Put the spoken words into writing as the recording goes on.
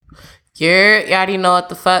You already know what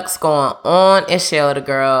the fuck's going on. It's your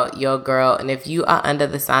girl. And if you are under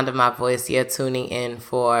the sound of my voice, you're tuning in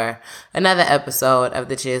for another episode of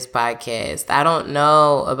the Chiz Podcast. I don't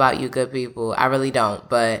know about you good people. I really don't.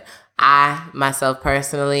 But I, myself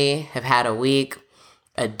personally, have had a week,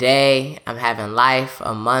 a day. I'm having life,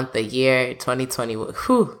 a month, a year, 2020.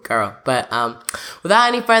 Whew, girl. But without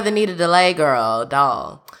any further need of delay, girl,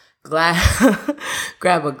 doll,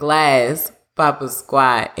 grab a glass, pop a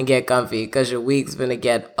squat, and get comfy because your week's gonna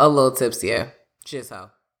get a little tipsier. Cheers, ho.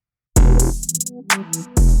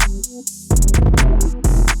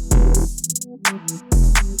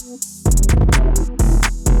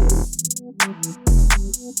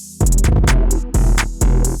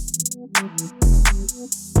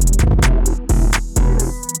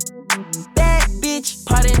 Bad bitch,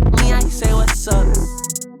 pardon me, I say what's up.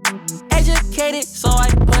 Educated, so I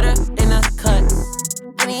put her in a cut.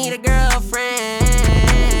 I need a girlfriend.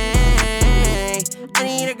 I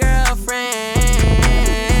need a girlfriend.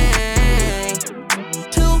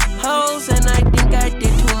 2 hoes and I think I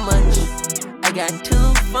did too much. I got 2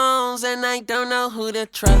 phones and I don't know who to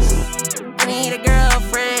trust. I need a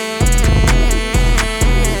girlfriend.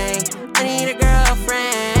 I need a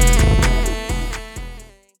girlfriend.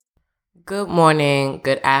 Good morning,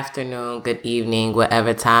 good afternoon, good evening,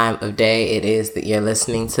 whatever time of day it is that you're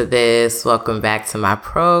listening to this. Welcome back to my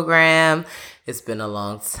program. It's been a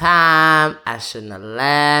long time. I shouldn't have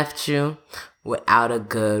left you without a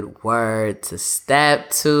good word to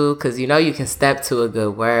step to, because you know you can step to a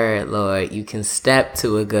good word, Lord. You can step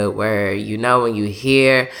to a good word. You know when you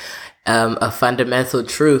hear a fundamental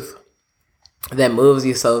truth that moves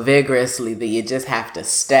you so vigorously that you just have to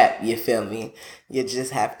step, you feel me? You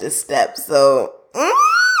just have to step. So,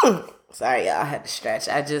 sorry, y'all, I had to stretch.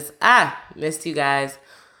 I missed you guys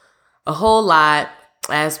a whole lot,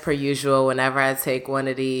 as per usual, whenever I take one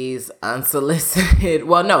of these unsolicited,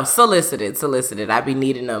 solicited. I be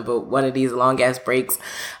needing them, but one of these long-ass breaks,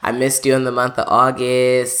 I missed you in the month of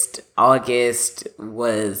August. August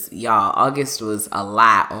was a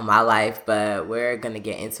lot on my life, but we're going to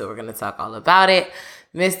get into it. We're going to talk all about it.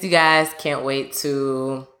 Missed you guys. Can't wait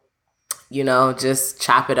to just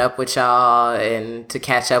chop it up with y'all and to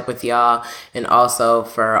catch up with y'all. And also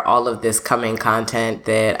for all of this coming content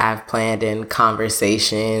that I've planned and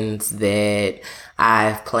conversations that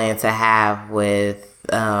I've planned to have with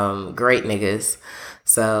great niggas.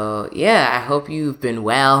 So yeah, I hope you've been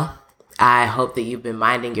well. I hope that you've been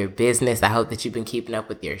minding your business. I hope that you've been keeping up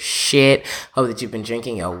with your shit. I hope that you've been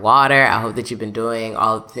drinking your water. I hope that you've been doing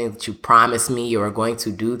all the things that you promised me you were going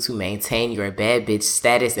to do to maintain your bad bitch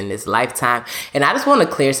status in this lifetime. And I just want to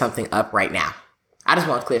clear something up right now.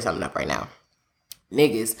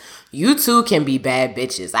 Niggas, you too can be bad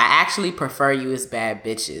bitches. I actually prefer you as bad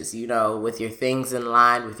bitches, with your things in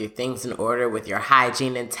line, with your things in order, with your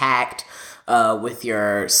hygiene intact, with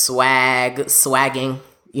your swagging,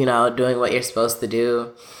 doing what you're supposed to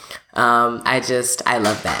do. I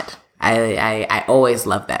love that. I always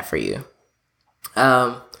love that for you.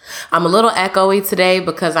 I'm a little echoey today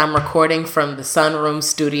because I'm recording from the Sunroom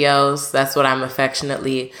Studios. That's what I'm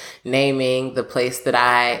affectionately naming the place that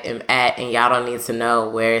I am at. And y'all don't need to know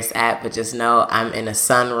where it's at, but just know I'm in a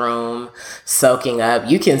sunroom soaking up.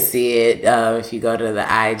 You can see it if you go to the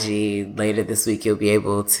IG later this week, you'll be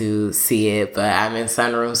able to see it. But I'm in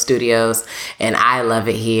Sunroom Studios and I love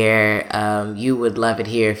it here. You would love it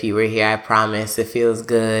here if you were here. I promise. It feels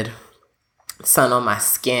good. Sun on my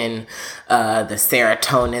skin, the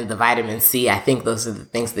serotonin, the vitamin C. I think those are the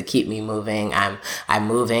things that keep me moving. I'm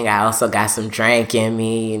moving. I also got some drink in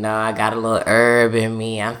me. I got a little herb in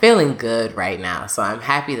me. I'm feeling good right now. So I'm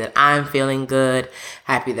happy that I'm feeling good.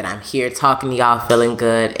 Happy that I'm here talking to y'all feeling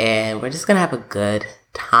good. And we're just going to have a good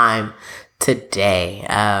time today.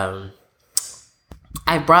 I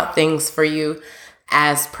brought things for you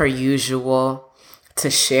as per usual, to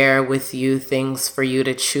share with you, things for you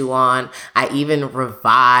to chew on. I even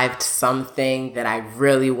revived something that I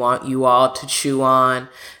really want you all to chew on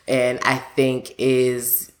and I think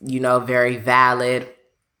is, very valid,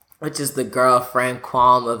 which is the girlfriend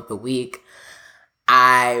qualm of the week.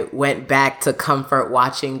 I went back to comfort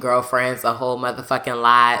watching Girlfriends a whole motherfucking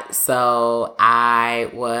lot. So I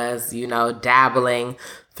was, dabbling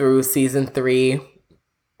through season 3.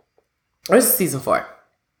 Or is it season 4?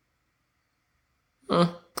 I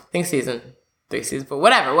think season 3, season 4,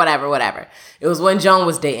 whatever. It was when Joan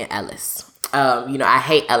was dating Ellis. I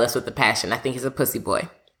hate Ellis with a passion. I think he's a pussy boy.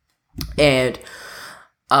 And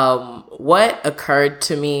what occurred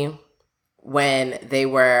to me when they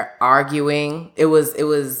were arguing. It was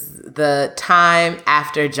the time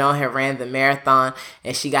after Joan had ran the marathon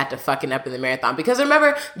and she got to fucking up in the marathon. Because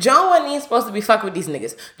remember, Joan wasn't even supposed to be fucking with these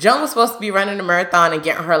niggas. Joan was supposed to be running the marathon and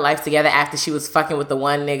getting her life together after she was fucking with the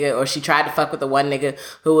one nigga, or she tried to fuck with the one nigga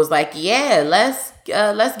who was like, yeah, let's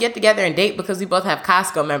get together and date because we both have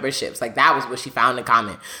Costco memberships. Like, that was what she found in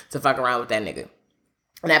common to fuck around with that nigga.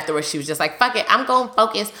 And afterwards, she was just like, fuck it, I'm going to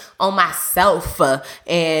focus on myself.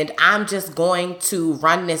 And I'm just going to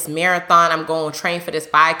run this marathon. I'm going to train for this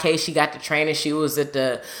 5K. She got to training. She was at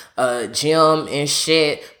the gym and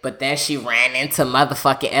shit. But then she ran into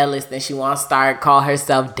motherfucking Ellis. Then she want to call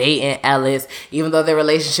herself dating Ellis. Even though their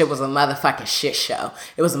relationship was a motherfucking shit show.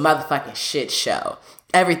 It was a motherfucking shit show.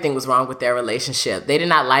 Everything was wrong with their relationship. They did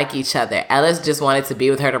not like each other. Ellis just wanted to be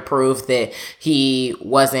with her to prove that he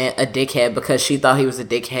wasn't a dickhead because she thought he was a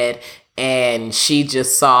dickhead. And she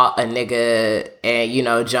just saw a nigga, and, you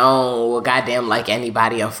know, Joan will goddamn like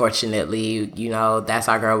anybody, unfortunately. You know, that's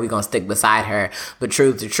our girl. We gonna stick beside her. But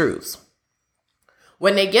truths are truths.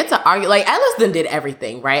 When they get to argue, like, Ellis done did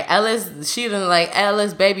everything, right? She done like,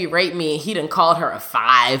 Ellis, baby, rape me. And he done called her a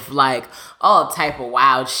 5, like, all type of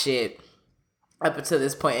wild shit. Up until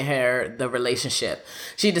this point in the relationship,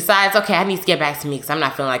 she decides, okay, I need to get back to me because I'm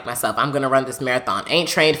not feeling like myself. I'm going to run this marathon. Ain't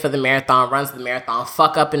trained for the marathon, runs the marathon,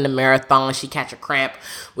 fuck up in the marathon. She catch a cramp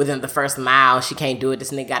within the first mile. She can't do it. This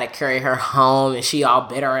nigga got to carry her home, and she all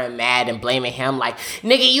bitter and mad and blaming him like,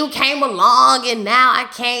 nigga, you came along and now I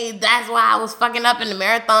can't. That's why I was fucking up in the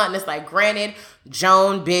marathon. And it's like, granted,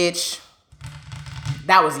 Joan, bitch,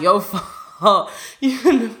 that was your fault. You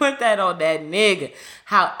couldn't put that on that nigga.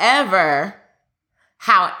 However,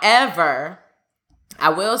 I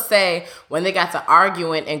will say, when they got to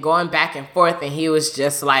arguing and going back and forth, and he was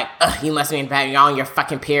just like, you must be back on your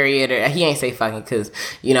fucking period, or he ain't say fucking because,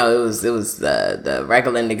 you know, it was the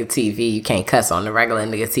regular nigga TV. You can't cuss on the regular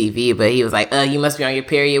nigga TV, but he was like, you must be on your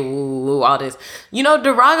period, woo, woo, all this, you know,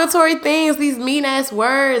 derogatory things, these mean ass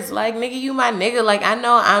words, like, nigga, you my nigga. Like, I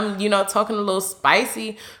know I'm, you know, talking a little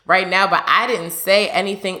spicy right now, but I didn't say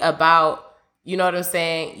anything about, you know what I'm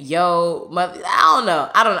saying? Yo, mother, I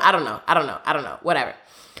don't know. Whatever.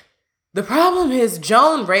 The problem is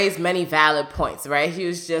Joan raised many valid points, right? He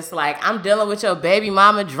was just like, I'm dealing with your baby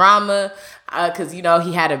mama drama because, you know,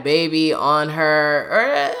 he had a baby on her,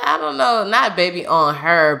 or I don't know, not baby on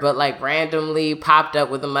her, but like randomly popped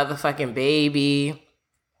up with a motherfucking baby.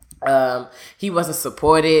 He wasn't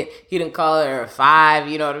supported. He didn't call her a 5.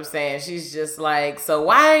 You know what I'm saying? She's just like, so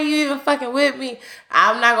why are you even fucking with me?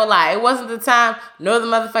 I'm not gonna lie. It wasn't the time nor the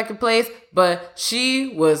motherfucking place, but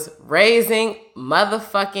she was raising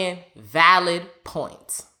motherfucking valid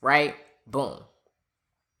points, right? Boom.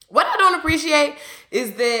 What I don't appreciate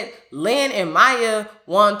is that Lynn and Maya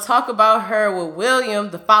want to talk about her with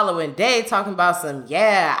William the following day, talking about some,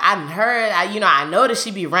 yeah, I know that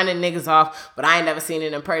she be running niggas off, but I ain't never seen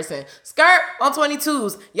it in person. Skirt on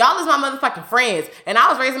 22s. Y'all is my motherfucking friends, and I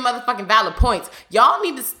was raising motherfucking valid points. Y'all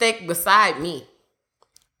need to stick beside me.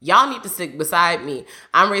 I'm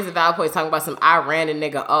raising valid points talking about some I ran a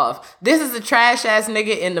nigga off. This is a trash ass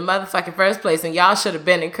nigga in the motherfucking first place, and y'all should have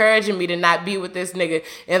been encouraging me to not be with this nigga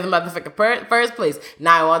in the motherfucking first place.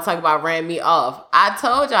 Now I want to talk about ran me off. I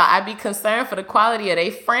told y'all I'd be concerned for the quality of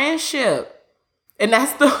their friendship. And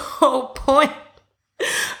that's the whole point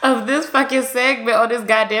of this fucking segment on this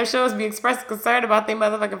goddamn show, is be expressing concern about their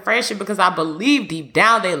motherfucking friendship, because I believe deep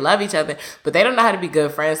down they love each other, but they don't know how to be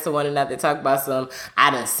good friends to one another. Talk about some, I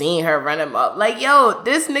done seen her run him up. Like, yo,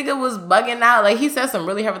 this nigga was bugging out. Like, he said some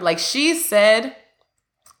really hurt, like, she said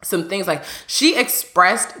some things, like, she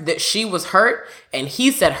expressed that she was hurt, and he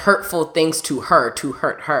said hurtful things to her to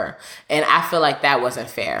hurt her. And I feel like that wasn't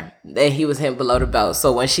fair, that he was him below the belt.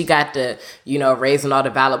 So when she got to, you know, raising all the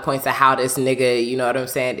valid points of how this nigga, you know what I'm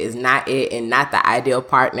saying, is not it and not the ideal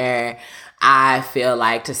partner, I feel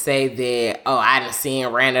like to say that, oh, I didn't see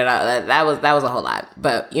him ran it out, that was a whole lot.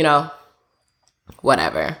 But, you know,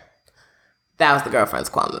 whatever. That was the Girlfriend's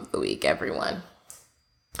Qualm of the Week, everyone.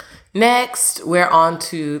 Next, we're on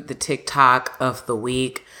to the TikTok of the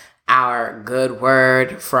week, our good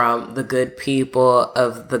word from the good people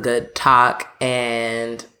of the good talk.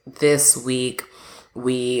 And this week,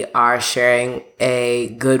 we are sharing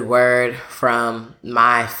a good word from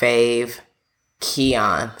my fave,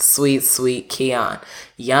 Keon. Sweet, sweet Keon.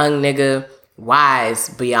 Young nigga, wise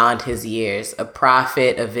beyond his years, a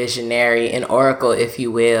prophet, a visionary, an oracle, if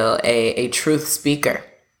you will, a truth speaker.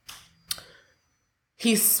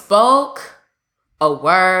 He spoke a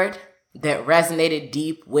word that resonated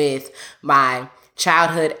deep with my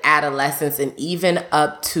childhood, adolescence, and even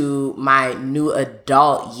up to my new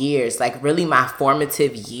adult years, like really my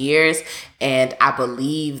formative years. And I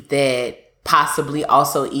believe that possibly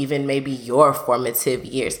also even maybe your formative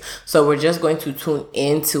years. So we're just going to tune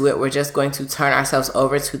into it. We're just going to turn ourselves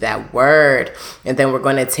over to that word, and then we're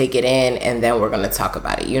going to take it in, and then we're going to talk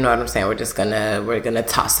about it. You know what I'm saying? We're going to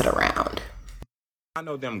toss it around. I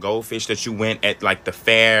know them goldfish that you went at like the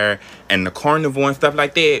fair and the carnival and stuff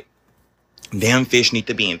like that. Them fish need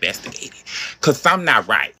to be investigated. Cause something not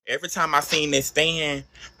right. Every time I seen this stand,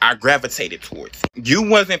 I gravitated towards it. You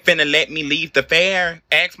wasn't finna let me leave the fair.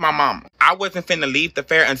 Ask my mama. I wasn't finna leave the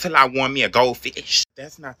fair until I won me a goldfish.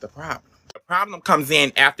 That's not the problem. The problem comes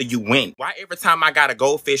in after you win. Why every time I got a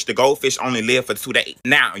goldfish, the goldfish only live for 2 days?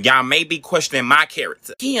 Now, y'all may be questioning my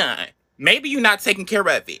character. Keon, maybe you're not taking care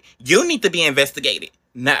of it. You need to be investigated.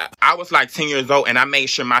 Nah, I was like 10 years old and I made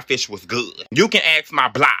sure my fish was good. You can ask my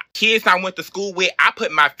block. Kids I went to school with, I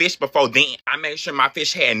put my fish before then. I made sure my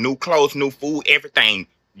fish had new clothes, new food, everything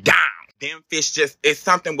down. Them fish if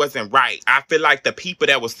something wasn't right. I feel like the people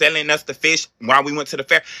that was selling us the fish while we went to the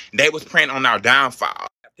fair, they was preying on our downfall.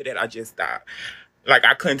 After that, I just stopped. Like,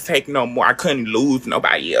 I couldn't take no more. I couldn't lose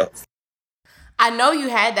nobody else. I know you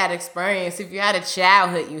had that experience. If you had a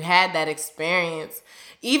childhood, you had that experience.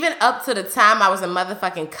 Even up to the time I was in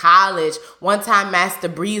motherfucking college, one time Master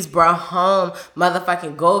Breeze brought home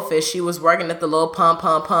motherfucking goldfish. She was working at the little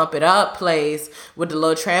pump it up place with the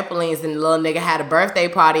little trampolines, and the little nigga had a birthday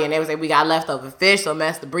party, and they was like, we got leftover fish. So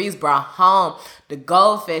Master Breeze brought home the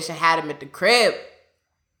goldfish and had him at the crib.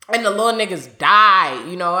 And the little niggas died.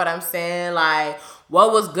 You know what I'm saying? Like,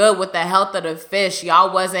 what was good with the health of the fish?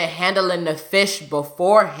 Y'all wasn't handling the fish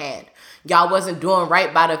beforehand. Y'all wasn't doing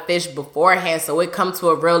right by the fish beforehand. So it come to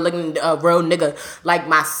a real nigga like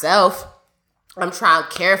myself. I'm trying to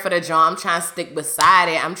care for the joint. I'm trying to stick beside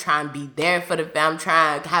it. I'm trying to be there for the family. I'm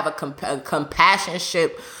trying to have a compassion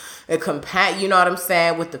ship, you know what I'm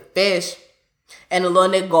saying, with the fish. And the little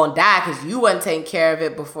nigga gonna die because you wasn't taking care of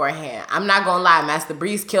it beforehand. I'm not gonna lie, Master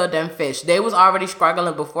Breeze killed them fish. They was already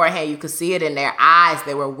struggling beforehand. You could see it in their eyes.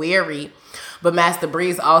 They were weary. But Master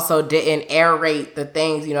Breeze also didn't aerate the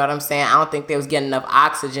things, you know what I'm saying? I don't think they was getting enough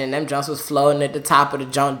oxygen. Them junks was floating at the top of the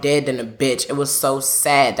junk dead than a bitch. It was so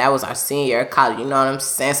sad. That was our senior year of college, you know what I'm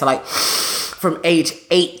saying? So like from age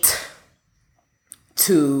 8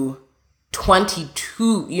 to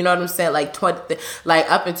 22, you know what I'm saying? Like 20, like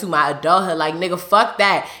up into my adulthood, like nigga, fuck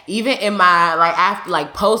that. Even in my like after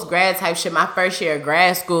like post grad type shit, my first year of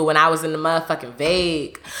grad school when I was in the motherfucking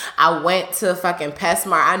Vague, I went to fucking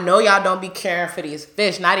PetSmart. I know y'all don't be caring for these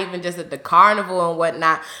fish, not even just at the carnival and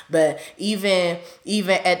whatnot, but even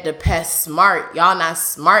at the PetSmart, y'all not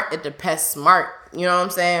smart at the PetSmart. You know what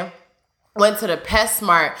I'm saying? Went to the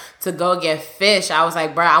PetSmart to go get fish. I was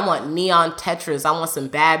like, bro, I want neon tetras. I want some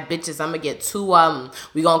bad bitches. I'm gonna get 2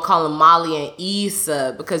 we gonna call them Molly and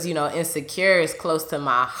Issa because, you know, Insecure is close to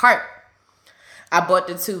my heart. I bought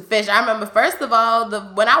the 2 fish. I remember, first of all,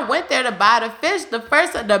 when I went there to buy the fish, the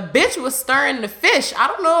bitch was stirring the fish. I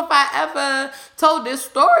don't know if I ever told this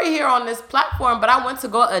story here on this platform, but I went to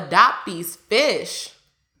go adopt these fish.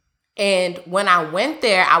 And when I went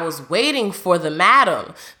there, I was waiting for the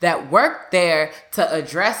madam that worked there to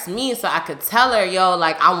address me so I could tell her, yo,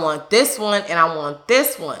 like, I want this one and I want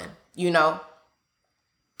this one, you know.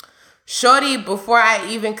 Shorty, before I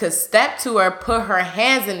even could step to her, put her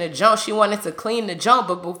hands in the junk. She wanted to clean the junk.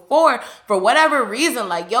 But before, for whatever reason,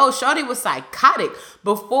 like, yo, Shorty was psychotic.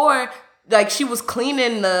 Before, like, she was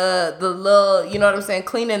cleaning the little, you know what I'm saying,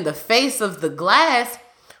 cleaning the face of the glass.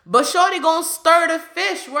 But Shorty gonna stir the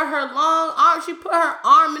fish with her long arm. She put her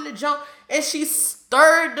arm in the junk and she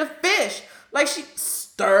stirred the fish. Like, she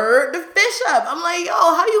stirred the fish up. I'm like, yo,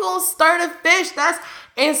 how you gonna stir the fish? That's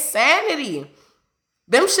insanity.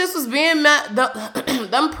 Them shits was being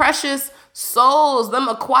them precious souls, them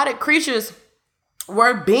aquatic creatures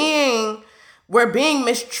were being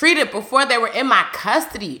mistreated before they were in my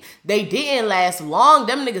custody. They didn't last long.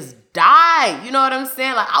 Them niggas died. You know what I'm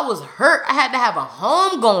saying? Like, I was hurt. I had to have a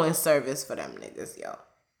homegoing service for them niggas, yo.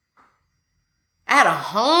 I had a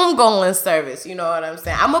homegoing service, you know what I'm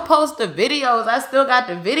saying? I'm going to post the videos. I still got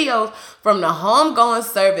the videos from the homegoing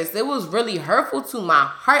service. It was really hurtful to my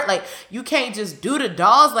heart. Like, you can't just do the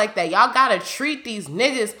dolls like that. Y'all got to treat these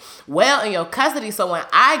niggas well in your custody. So when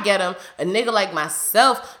I get them, a nigga like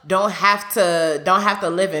myself don't have to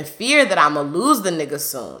live in fear that I'm going to lose the nigga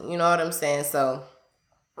soon. You know what I'm saying? So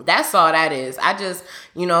that's all that is. I just,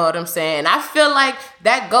 you know what I'm saying? I feel like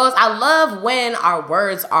that goes, I love when our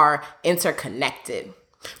words are interconnected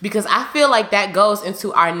because I feel like that goes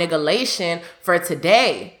into our niggalation for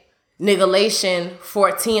today. Niggalation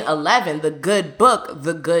 14:11, the good book,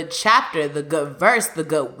 the good chapter, the good verse, the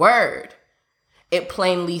good word. It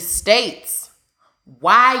plainly states,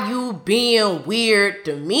 why you being weird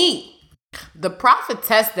to me? The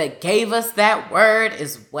prophetess that gave us that word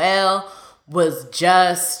as well was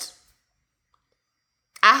just,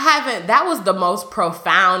 that was the most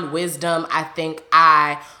profound wisdom I think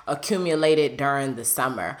I accumulated during the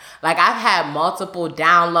summer. Like, I've had multiple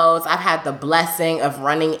downloads. I've had the blessing of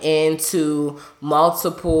running into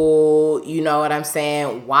multiple, you know what I'm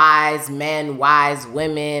saying, wise men, wise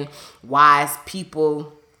women, wise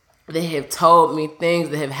people that have told me things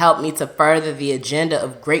that have helped me to further the agenda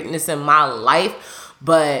of greatness in my life.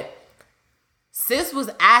 But sis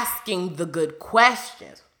was asking the good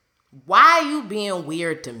questions. Why are you being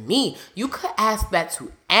weird to me? You could ask that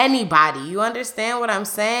to anybody. You understand what I'm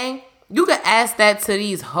saying? You could ask that to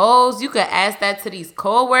these hoes. You could ask that to these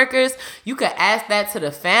co-workers. You could ask that to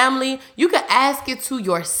the family. You could ask it to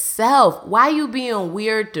yourself. Why are you being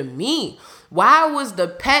weird to me? Why was the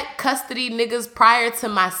pet custody niggas prior to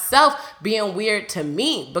myself being weird to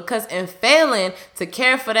me? Because in failing to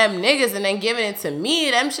care for them niggas and then giving it to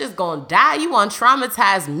me, them shit's gonna die. You want to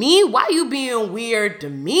traumatize me? Why you being weird to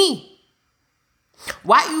me?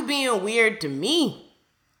 Why you being weird to me?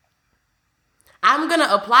 I'm going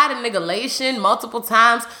to apply the niggalation multiple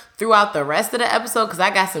times throughout the rest of the episode because I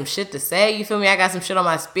got some shit to say. You feel me? I got some shit on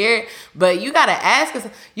my spirit. But you got to ask us.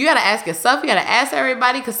 You got to ask yourself. You got to ask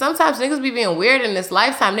everybody, because sometimes niggas be being weird in this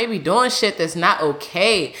lifetime. They be doing shit that's not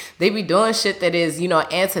okay. They be doing shit that is, you know,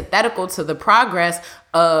 antithetical to the progress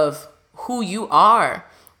of who you are.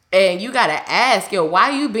 And you got to ask, yo, why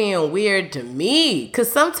you being weird to me?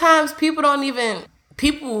 Because sometimes people don't even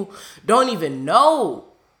know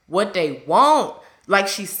what they want. Like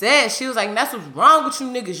she said, she was like, that's what's wrong with you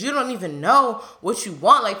niggas. You don't even know what you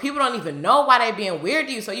want. Like, people don't even know why they being weird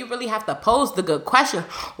to you. So you really have to pose the good question.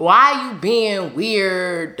 Why you being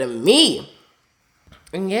weird to me?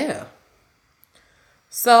 And yeah.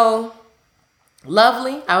 So,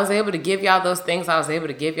 lovely. I was able to give y'all those things. I was able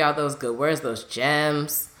to give y'all those good words, those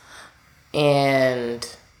gems. And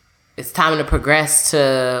it's time to progress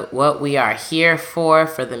to what we are here for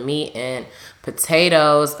the meat and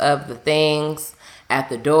potatoes of the things at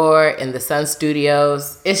the door in the Sun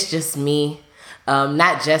Studios. It's just me.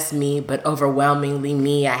 Not just me, but overwhelmingly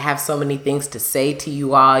me. I have so many things to say to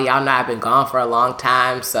you all. Y'all know I've been gone for a long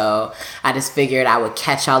time, so I just figured I would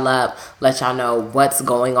catch y'all up, let y'all know what's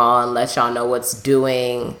going on, let y'all know what's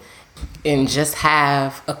doing, and just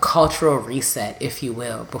have a cultural reset, if you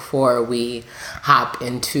will, before we hop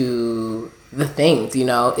into the things. You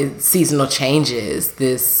know, it's seasonal changes.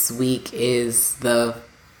 This week is the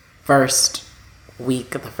first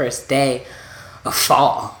day of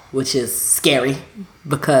fall, which is scary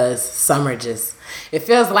because it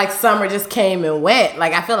feels like summer just came and went.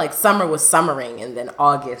 Like, I feel like summer was summering, and then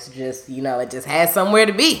August just, you know, it just had somewhere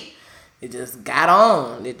to be. It just got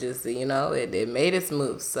on. It just, you know, it made its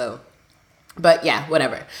move. So, but yeah,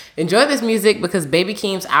 whatever. Enjoy this music because Baby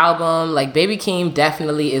Keem's album, like, Baby Keem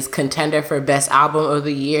definitely is contender for best album of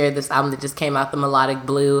the year. This album that just came out, The Melodic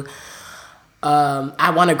Blue.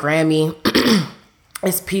 I won a Grammy.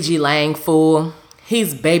 It's PG Lang, fool.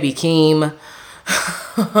 He's Baby Keem.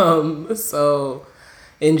 So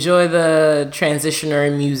enjoy the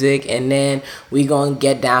transitionary music, and then we gonna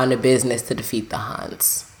get down to business to defeat the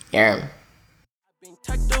Huns. Yeah. Been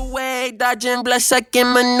tucked away, dodging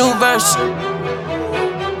blood-sucking maneuvers.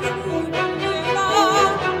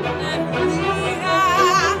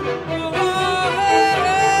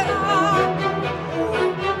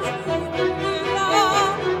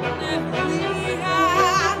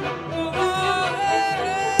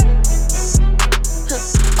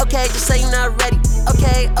 Okay, just say you're not ready.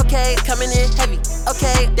 Okay, coming in heavy.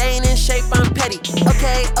 Okay, they ain't in shape, I'm petty.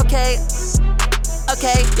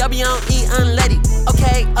 Okay, y'all be on E unleady.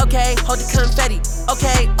 Okay, hold the confetti.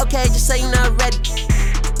 Okay, just say you're not ready.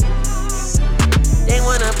 They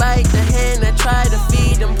wanna bite the hand that try to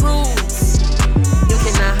feed them prunes. You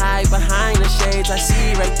cannot hide behind the shades, I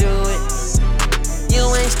see right through it. You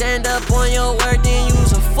ain't stand up on your word, then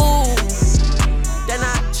you's a fool. They're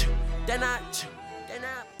not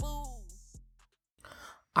fool.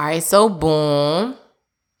 All right, so boom.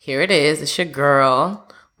 Here it is. It's your girl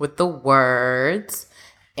with the words.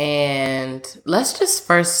 And let's just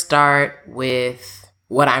first start with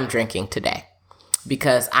what I'm drinking today,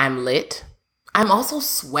 because I'm lit. I'm also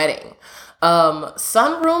sweating.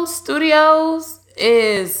 Sunroom Studios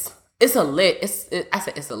it's a lit. It's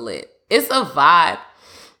a lit. It's a vibe.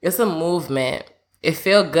 It's a movement. It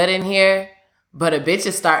feel good in here, but a bitch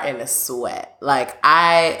is starting to sweat. Like,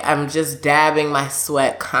 I am just dabbing my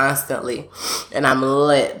sweat constantly, and I'm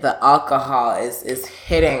lit. The alcohol is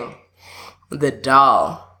hitting the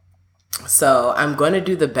doll. So I'm going to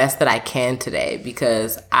do the best that I can today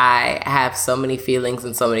because I have so many feelings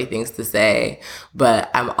and so many things to say,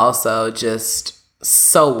 but I'm also just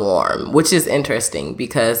so warm, which is interesting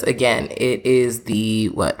because, again, it is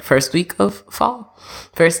the, first week of fall?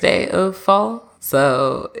 First day of fall?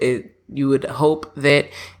 So you would hope that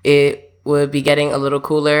it would be getting a little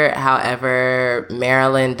cooler. However,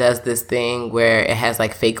 Maryland does this thing where it has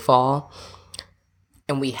like fake fall.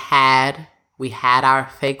 And we had our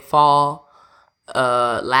fake fall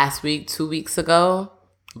last week, 2 weeks ago,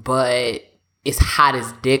 but it's hot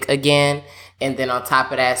as dick again. And then on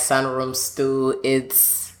top of that, sunroom stew,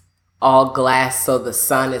 it's all glass, so the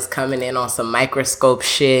sun is coming in on some microscope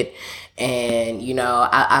shit. And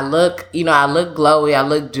I look glowy, I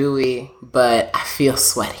look dewy, but I feel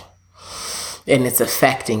sweaty, and it's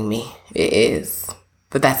affecting me. It is,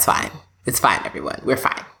 but that's fine. It's fine, everyone. We're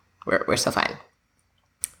fine. We're so fine.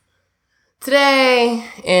 Today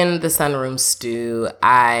in the sunroom stew,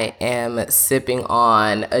 I am sipping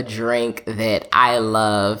on a drink that I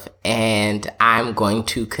love and I'm going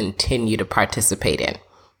to continue to participate in.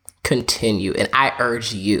 And I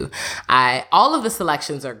urge you. All of the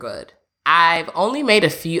selections are good. I've only made a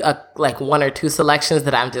few, like one or two selections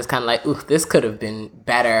that I'm just kind of like, ooh, this could have been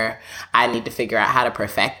better. I need to figure out how to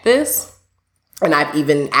perfect this. And I've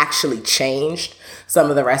even actually changed some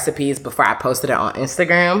of the recipes before I posted it on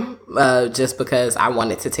Instagram, just because I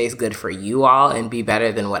want it to taste good for you all and be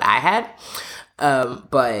better than what I had.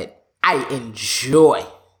 But I enjoy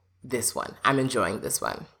this one. I'm enjoying this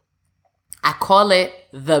one. I call it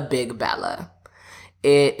the Big Bella.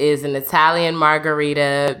 It is an Italian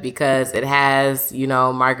margarita because it has,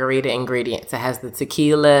 margarita ingredients. It has the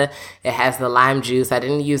tequila. It has the lime juice. I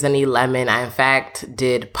didn't use any lemon. I, in fact,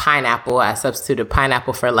 did pineapple. I substituted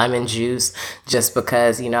pineapple for lemon juice just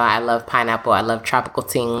because, I love pineapple. I love tropical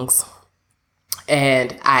things.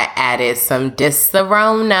 And I added some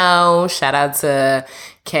Disaronno. Shout out to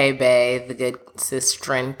K-Bay, the good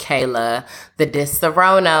sister and Kayla. The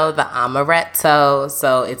Disaronno, the amaretto.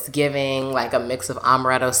 So it's giving like a mix of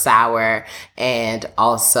amaretto sour and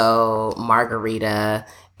also margarita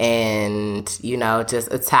and,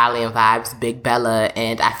 just Italian vibes, Big Bella.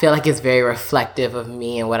 And I feel like it's very reflective of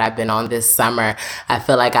me and what I've been on this summer. I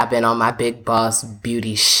feel like I've been on my big boss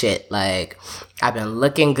beauty shit. Like, I've been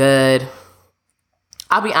looking good.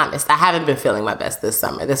 I'll be honest, I haven't been feeling my best this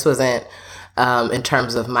summer. This wasn't, in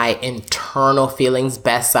terms of my internal feelings,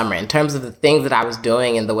 best summer. In terms of the things that I was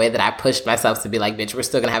doing and the way that I pushed myself to be like, bitch, we're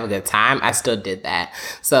still gonna have a good time, I still did that.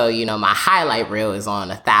 So, my highlight reel is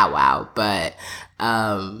on a thou wow. But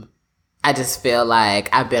I just feel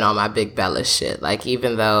like I've been on my Big Bella shit. Like,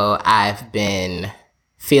 even though I've been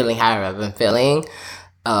feeling however I've been feeling,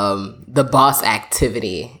 the boss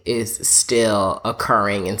activity is still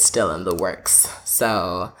occurring and still in the works.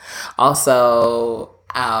 So also,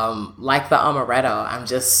 like the amaretto, I'm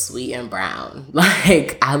just sweet and brown.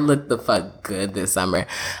 Like, I look the fuck good this summer.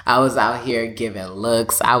 I was out here giving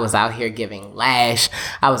looks. I was out here giving lash.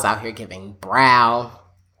 I was out here giving brow.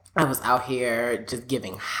 I was out here just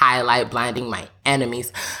giving highlight, blinding my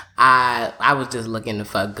enemies. I was just looking to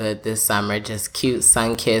fuck good this summer, just cute,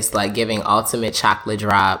 sun-kissed, like giving ultimate chocolate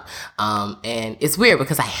drop. And it's weird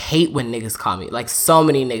because I hate when niggas call me. Like, so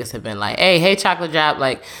many niggas have been like, hey, chocolate drop.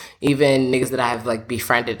 Like, even niggas that I have like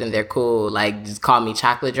befriended and they're cool, like, just call me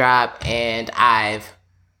chocolate drop. And I've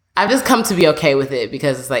just come to be okay with it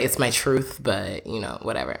because it's like, it's my truth, but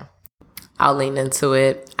whatever. I'll lean into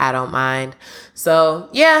it. I don't mind. So,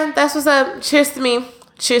 yeah, that's what's up. Cheers to me.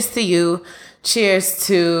 Cheers to you. Cheers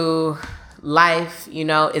to life.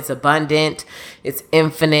 It's abundant. It's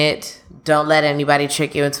infinite. Don't let anybody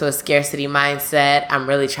trick you into a scarcity mindset. I'm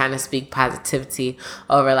really trying to speak positivity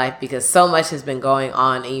over life because so much has been going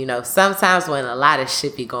on. And, sometimes when a lot of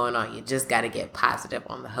shit be going on, you just got to get positive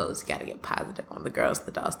on the hoes. You got to get positive on the girls, the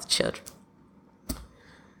dolls, the children.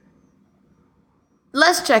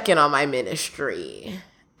 Let's check in on my ministry.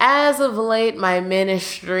 As of late, my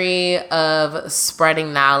ministry of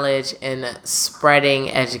spreading knowledge and spreading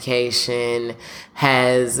education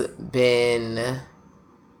has been at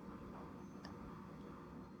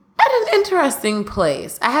an interesting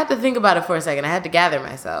place. I had to think about it for a second. I had to gather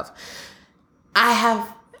myself. I have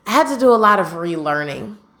had to do a lot of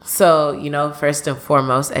relearning. So, first and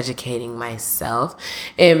foremost, educating myself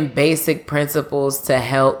in basic principles to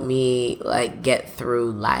help me get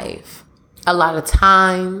through life. A lot of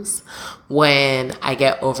times when I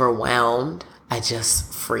get overwhelmed, I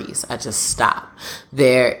just freeze. I just stop.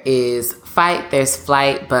 There is fight, there's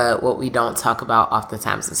flight, but what we don't talk about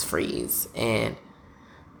oftentimes is freeze. And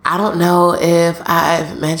I don't know if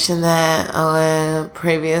I've mentioned that on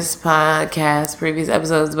previous podcasts, previous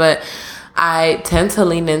episodes, but I tend to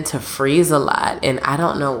lean into freeze a lot. And I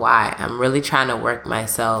don't know why. I'm really trying to work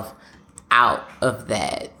myself out of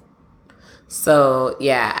that. So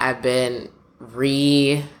yeah, I've been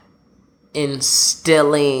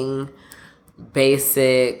reinstilling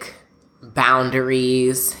basic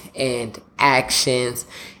boundaries and actions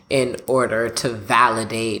in order to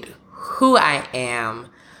validate who I am.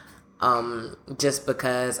 Just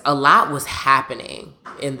because a lot was happening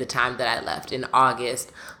in the time that I left in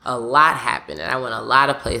August. A lot happened, and I went a lot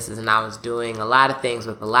of places, and I was doing a lot of things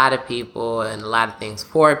with a lot of people and a lot of things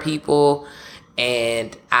for people,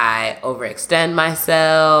 and I overextend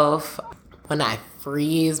myself. When I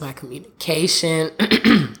freeze, my communication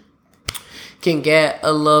can get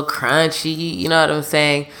a little crunchy, you know what I'm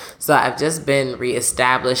saying? So I've just been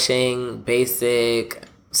reestablishing basic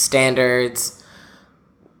standards,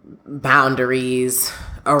 boundaries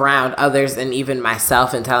around others and even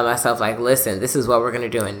myself, and telling myself, like, listen, this is what we're gonna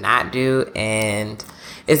do and not do. And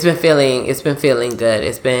it's been feeling good.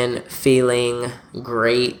 It's been feeling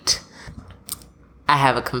great. I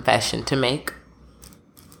have a confession to make.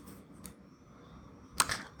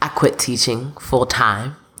 I quit teaching full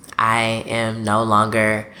time. I am no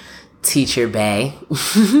longer teacher bae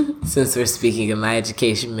since we're speaking of my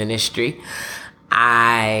education ministry.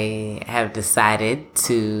 I have decided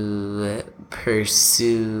to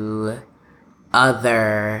pursue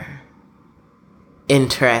other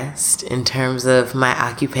interest in terms of my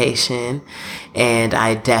occupation, and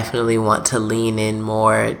I definitely want to lean in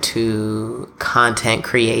more to content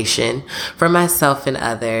creation for myself and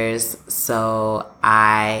others. So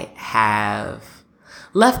I have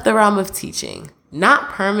left the realm of teaching, not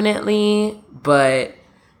permanently, but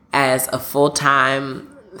as a full-time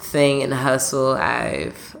thing and hustle.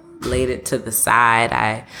 I've laid it to the side.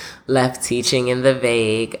 I left teaching in the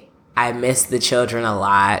vague. I miss the children a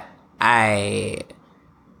lot.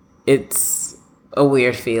 It's a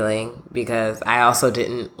weird feeling because I also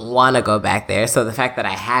didn't want to go back there. So the fact that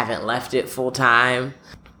I haven't left it full time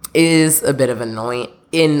is a bit of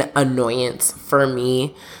annoyance for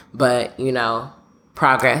me. But, you know,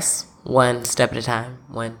 progress, one step at a time,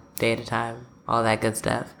 one day at a time, all that good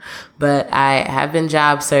stuff. But I have been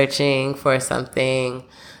job searching for something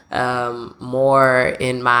more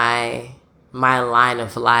in my line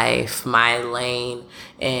of life, my lane,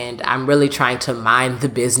 and I'm really trying to mind the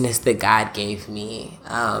business that God gave me.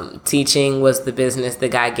 Teaching was the business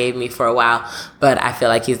that God gave me for a while, but I feel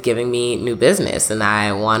like He's giving me new business, and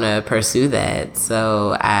I want to pursue that.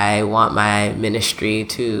 So I want my ministry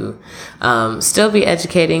to still be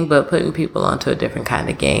educating, but putting people onto a different kind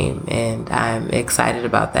of game, and I'm excited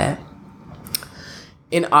about that.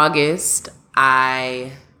 In August,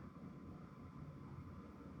 I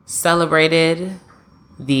celebrated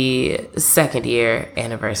the second year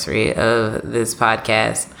anniversary of this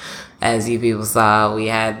podcast. As you people saw, we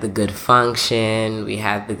had the good function, we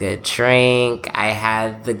had the good drink, I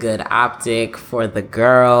had the good optic for the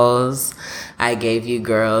girls. I gave you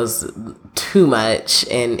girls too much,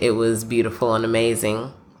 and it was beautiful and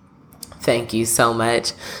amazing. Thank you so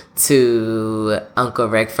much to Uncle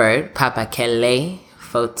Rickford, Papa Kele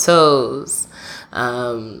Photos,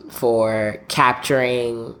 for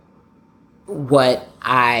capturing what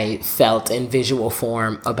I felt in visual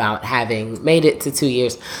form about having made it to 2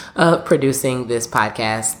 years of producing this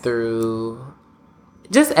podcast through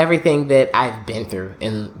just everything that I've been through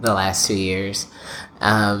in the last 2 years.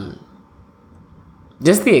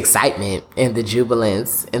 Just the excitement and the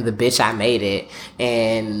jubilance and the bitch I made it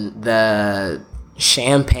and the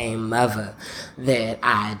champagne lover that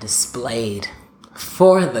I displayed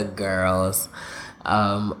for the girls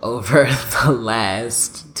over the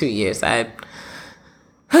last 2 years.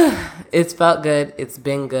 It's felt good. It's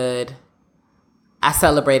been good. I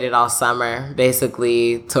celebrated all summer,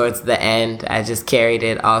 basically towards the end. I just carried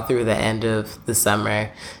it all through the end of the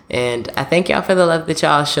summer. And I thank y'all for the love that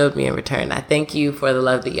y'all showed me in return. I thank you for the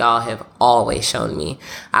love that y'all have always shown me.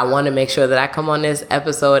 I want to make sure that I come on this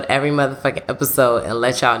episode, every motherfucking episode, and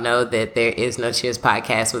let y'all know that there is no Cheers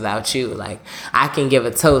podcast without you. Like, I can give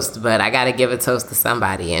a toast, but I got to give a toast to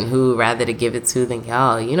somebody. And who rather to give it to than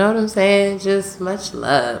y'all? You know what I'm saying? Just much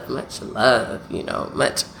love, you know,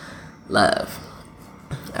 much love.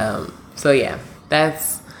 So yeah,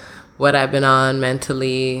 that's what I've been on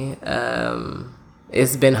mentally.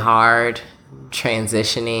 It's been hard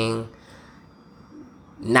transitioning.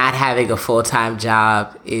 Not having a full-time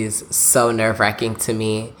job is so nerve-wracking to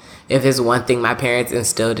me. If there's one thing my parents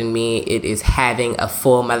instilled in me, it is having a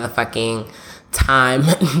full motherfucking time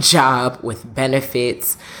job with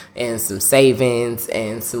benefits and some savings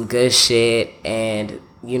and some good shit. And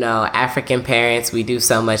you know, African parents, we do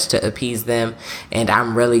so much to appease them, and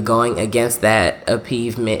I'm really going against that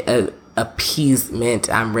appeasement.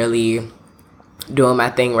 I'm really doing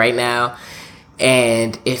my thing right now,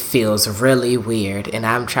 and it feels really weird, and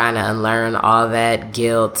I'm trying to unlearn all that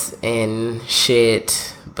guilt and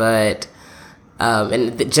shit, but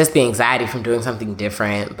just the anxiety from doing something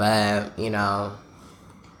different. But you know,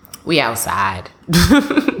 we outside.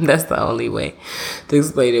 That's the only way to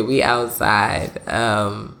explain it. We outside.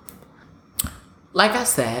 Like I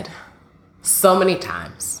said so many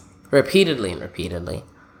times, repeatedly,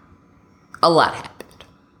 a lot happened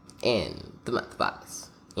in the month of August.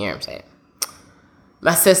 You know what I'm saying?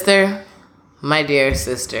 My sister, my dear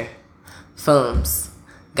sister, Fooms,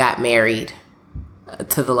 got married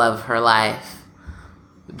to the love of her life.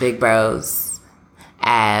 Big bros,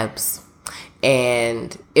 abs.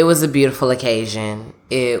 And it was a beautiful occasion.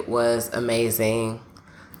 It was amazing.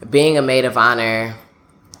 Being a maid of honor,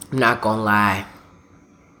 I'm not gonna lie,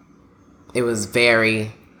 it was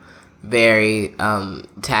very, very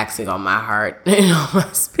taxing on my heart and on my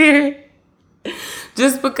spirit.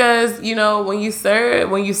 Just because, you know, when you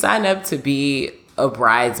sign up to be a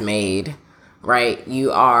bridesmaid, right,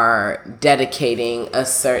 you are dedicating a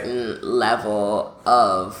certain level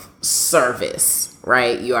of service,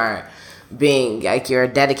 right? You are being like, you're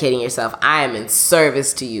dedicating yourself. I am in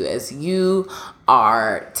service to you as you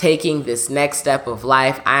are taking this next step of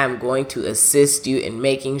life. I am going to assist you in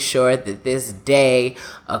making sure that this day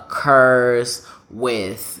occurs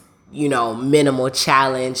with, you know, minimal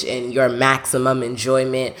challenge and your maximum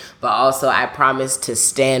enjoyment. But also, I promise to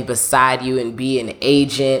stand beside you and be an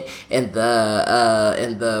agent in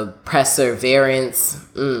the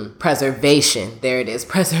preservation. There it is,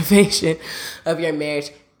 preservation of your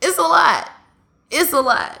marriage. It's a lot. It's a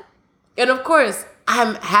lot. And of course,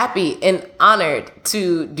 I'm happy and honored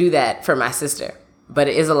to do that for my sister. But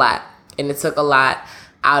it is a lot. And it took a lot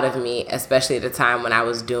out of me, especially at a time when I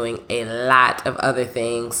was doing a lot of other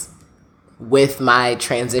things with my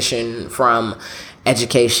transition from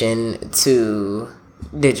education to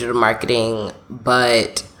digital marketing.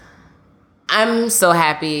 But I'm so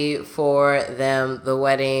happy for them. The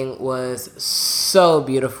wedding was so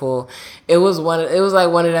beautiful. It was like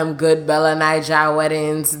one of them good Bella Naija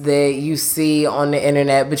weddings that you see on the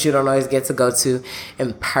internet, but you don't always get to go to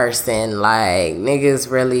in person. Like, niggas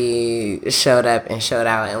really showed up and showed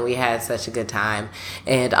out, and we had such a good time.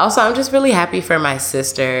 And also, I'm just really happy for my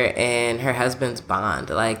sister and her husband's bond.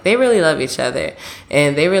 Like, they really love each other,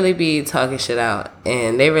 and they really be talking shit out,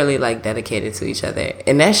 and they really like dedicated to each other.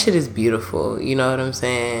 And that shit is beautiful. You know what I'm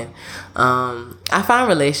saying? I find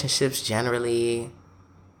relationships generally,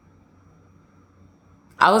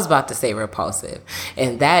 I was about to say repulsive,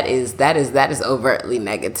 and that is overtly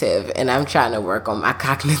negative, and I'm trying to work on my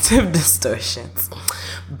cognitive distortions.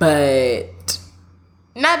 But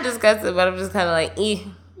not disgusted, but I'm just kind of like,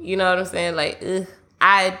 you know what I'm saying? Like,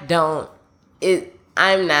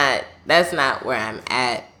 that's not where I'm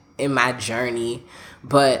at in my journey,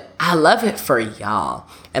 but I love it for y'all,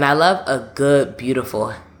 and I love a good,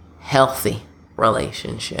 beautiful, healthy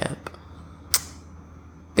relationship.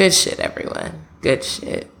 Good shit, everyone. Good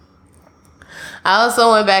shit. I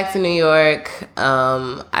also went back to New York.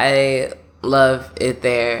 I love it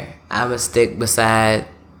there. I'm a stick beside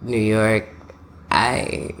New York.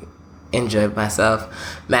 I enjoyed myself.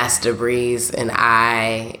 Master Breeze and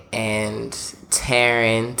I and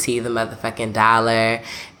Taryn T the motherfucking dollar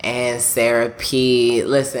and Sarah P.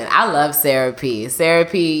 Listen, I love Sarah P. Sarah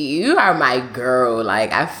P, you are my girl.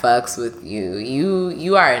 Like, I fucks with you.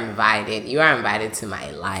 You are invited. You are invited to my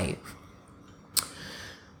life.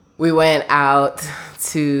 We went out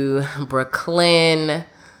to Brooklyn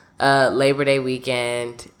Labor Day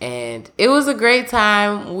weekend, and it was a great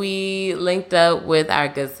time. We linked up with our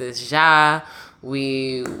good sis Ja.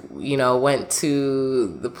 We, went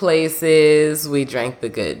to the places. We drank the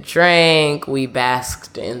good drink. We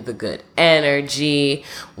basked in the good energy.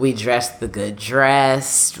 We dressed the good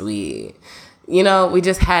dress. We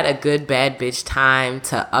just had a good bad bitch time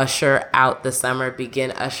to usher out the summer,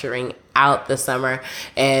 begin ushering out the summer.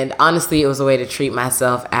 And honestly, it was a way to treat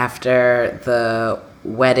myself after the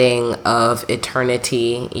wedding of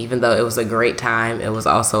eternity. Even though it was a great time, it was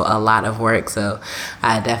also a lot of work. So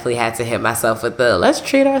I definitely had to hit myself with the let's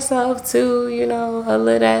treat ourselves to, a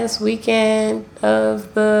lit ass weekend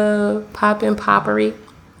of the poppin' poppery.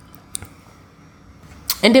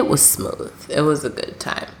 And it was smooth. It was a good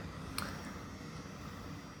time.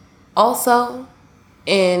 Also,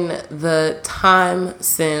 In the time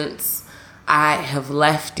since I have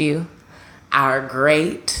left you, our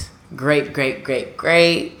great,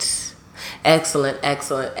 excellent,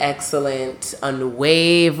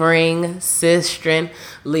 unwavering sister,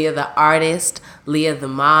 Leah the artist, Leah the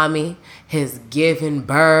mommy, has given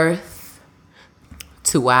birth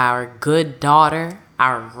to our good daughter,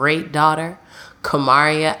 our great daughter,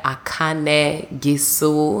 Kamaria Akane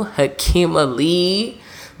Gisul Hakeem Ali.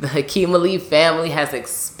 The Hakeem Ali family has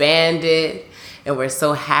expanded, and we're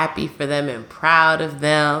so happy for them and proud of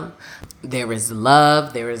them. There is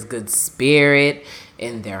love, there is good spirit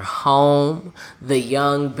in their home. The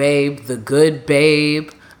young babe, the good babe,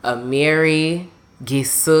 Amiri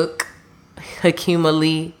Gisuk Hakeem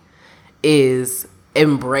Ali, is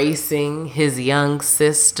embracing his young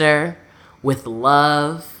sister with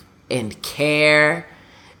love and care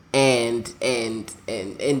and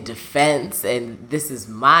defense. And this is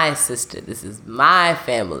my sister, this is my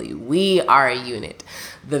family, we are a unit.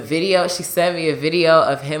 The video, she sent me a video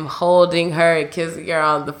of him holding her and kissing her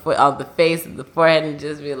on the face and the forehead, and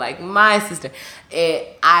just be like, my sister. And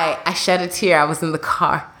I shed a tear. I was in the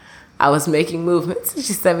car, I was making movements, and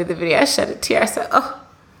she sent me the video. I shed a tear. I said, oh.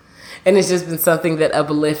 And it's just been something that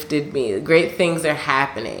uplifted me. Great things are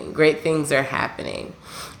happening.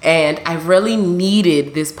 And I really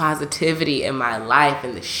needed this positivity in my life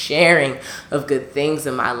and the sharing of good things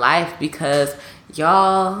in my life, because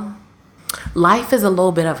y'all, life is a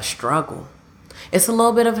little bit of a struggle. It's a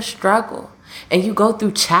little bit of a struggle. And you go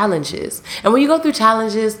through challenges. And when you go through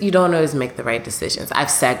challenges, you don't always make the right decisions. I've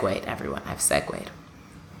segued, everyone. I've segued.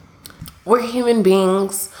 We're human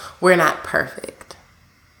beings. We're not perfect.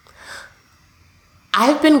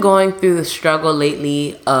 I've been going through the struggle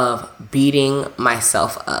lately of beating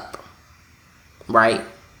myself up, right?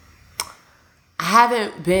 I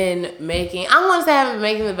don't want to say I haven't been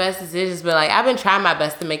making the best decisions, but like, I've been trying my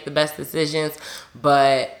best to make the best decisions.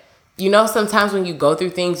 But you know, sometimes when you go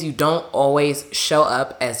through things, you don't always show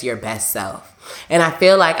up as your best self. And I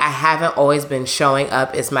feel like I haven't always been showing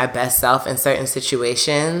up as my best self in certain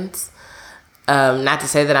situations. Not to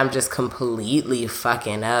say that I'm just completely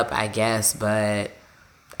fucking up, I guess, but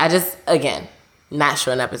I just, again, not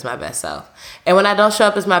showing up as my best self. And when I don't show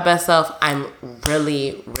up as my best self, I'm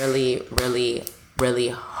really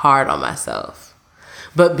hard on myself.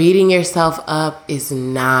 But beating yourself up is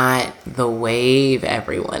not the wave,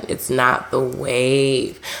 everyone. It's not the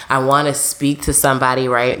wave. I want to speak to somebody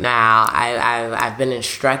right now. I've been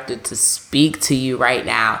instructed to speak to you right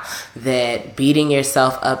now that beating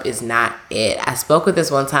yourself up is not it. I spoke with this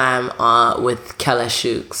one time with Kella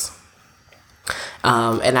Shooks.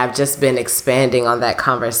 And I've just been expanding on that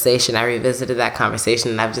conversation. I revisited that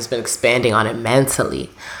conversation, and I've just been expanding on it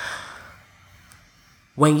mentally.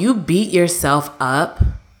 When you beat yourself up,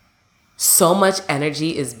 so much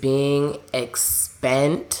energy is being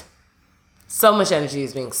expended. So much energy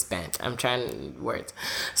is being spent. I'm trying words.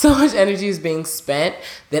 So much energy is being spent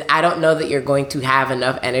that I don't know that you're going to have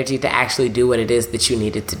enough energy to actually do what it is that you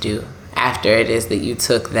needed to do after it is that you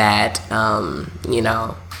took that,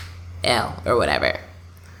 L or whatever.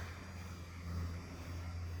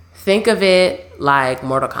 Think of it like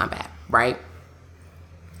Mortal Kombat, right?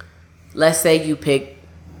 Let's say you pick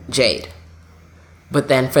Jade, but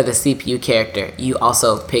then for the CPU character, you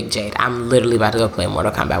also pick Jade. I'm literally about to go play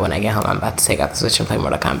Mortal Kombat. When I get home, I'm about to take out the Switch and play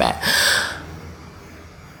Mortal Kombat.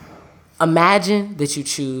 Imagine that you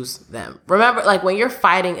choose them. Remember, like when you're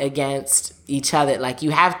fighting against each other, like you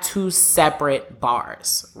have two separate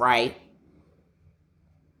bars, right?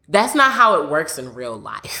 That's not how it works in real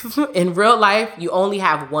life. In real life, you only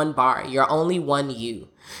have one bar. You're only one you.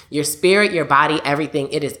 Your spirit, your body, everything,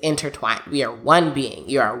 it is intertwined. We are one being.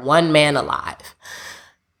 You are one man alive.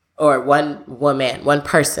 Or one woman, one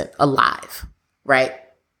person alive, right?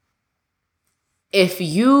 If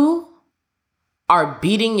you are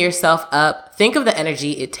beating yourself up, think of the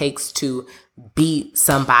energy it takes to beat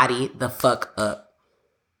somebody the fuck up.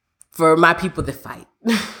 For my people that fight.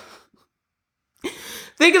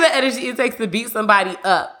 Think of the energy it takes to beat somebody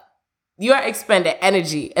up. You are expending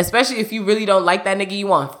energy, especially if you really don't like that nigga. You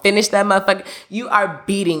want to finish that motherfucker. You are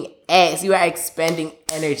beating ass. You are expending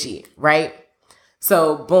energy, right?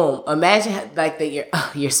 So boom, imagine like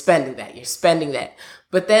that you're spending that. You're spending that.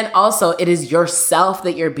 But then also it is yourself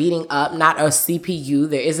that you're beating up, not a CPU.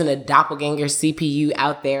 There isn't a doppelganger CPU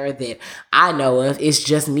out there that I know of. It's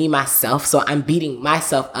just me, myself. So I'm beating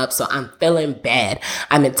myself up. So I'm feeling bad.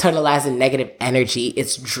 I'm internalizing negative energy.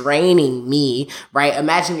 It's draining me, right?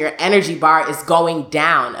 Imagine your energy bar is going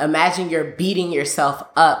down. Imagine you're beating yourself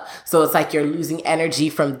up. So it's like you're losing energy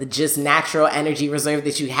from the just natural energy reserve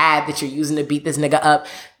that you had that you're using to beat this nigga up.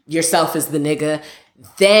 Yourself is the nigga.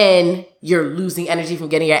 then you're losing energy from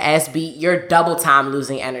getting your ass beat. You're double time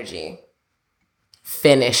losing energy.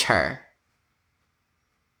 Finish her.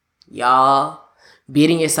 Y'all,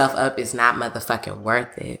 beating yourself up is not motherfucking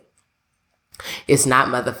worth it. It's not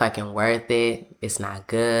motherfucking worth it. It's not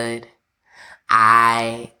good.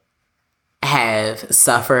 I have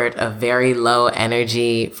suffered a very low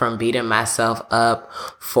energy from beating myself up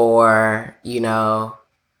for,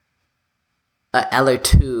 a L or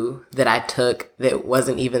two that I took that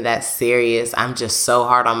wasn't even that serious. I'm just so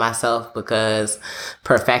hard on myself because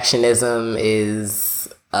perfectionism is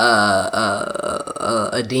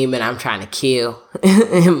a demon I'm trying to kill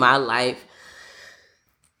in my life,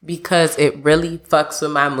 because it really fucks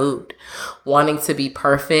with my mood. Wanting to be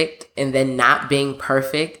perfect and then not being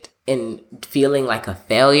perfect and feeling like a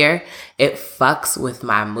failure, it fucks with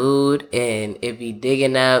my mood, and it be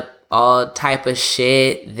digging up all type of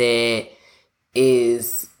shit that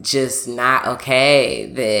is just not okay,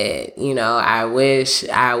 that, I wish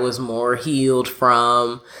I was more healed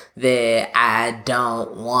from, that I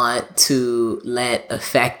don't want to let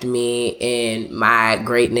affect me in my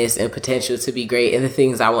greatness and potential to be great and the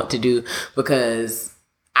things I want to do, because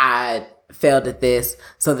I failed at this.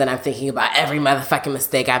 So then I'm thinking about every motherfucking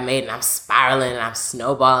mistake I made, and I'm spiraling and I'm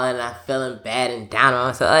snowballing and I'm feeling bad and down on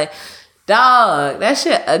myself. Like, dog, that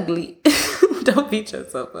shit ugly. Don't beat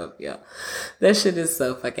yourself up, yo. That shit is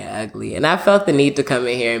so fucking ugly. And I felt the need to come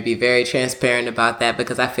in here and be very transparent about that,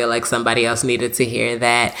 because I feel like somebody else needed to hear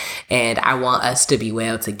that. And I want us to be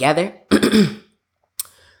well together.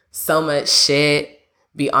 So much shit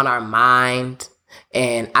be on our mind.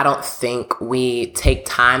 And I don't think we take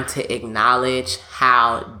time to acknowledge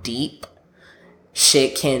how deep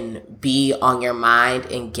shit can be on your mind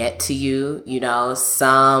and get to you.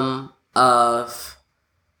 Some of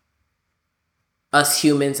us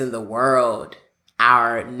humans in the world,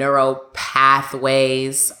 our neural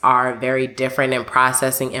pathways are very different, and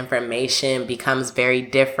processing information becomes very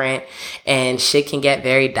different, and shit can get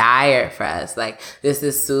very dire for us. Like, this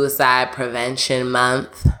is Suicide Prevention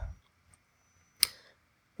Month.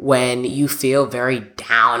 When you feel very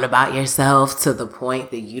down about yourself to the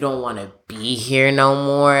point that you don't want to be here no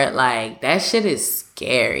more, like, that shit is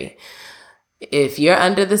scary. If you're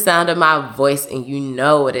under the sound of my voice and you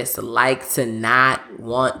know what it's like to not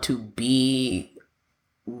want to be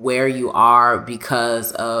where you are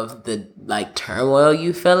because of the turmoil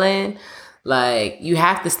you feel in, you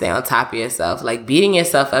have to stay on top of yourself. Beating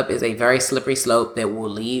yourself up is a very slippery slope that will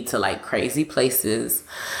lead to crazy places,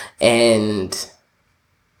 and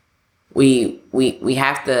we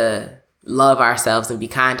have to love ourselves and be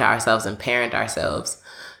kind to ourselves and parent ourselves.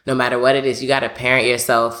 No matter what it is, you got to parent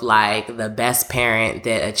yourself like the best parent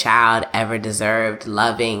that a child ever deserved.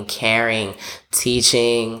 Loving, caring,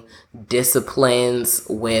 teaching disciplines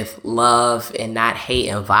with love and not hate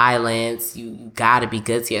and violence. You got to be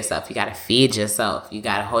good to yourself. You got to feed yourself. You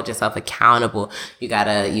got to hold yourself accountable. You got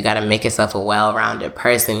to make yourself a well-rounded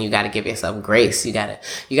person. You got to give yourself grace. You got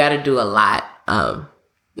to do a lot.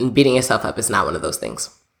 Beating yourself up is not one of those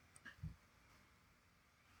things.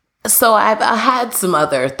 So I had some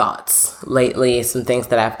other thoughts lately, some things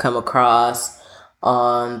that I've come across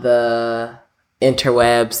on the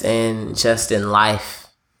interwebs and just in life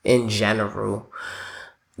in general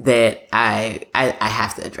that I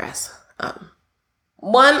have to address.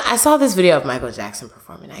 One, I saw this video of Michael Jackson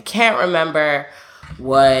performing. I can't remember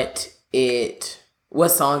what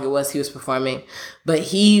song it was he was performing, but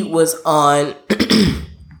he was on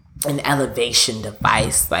an elevation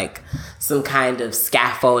device, some kind of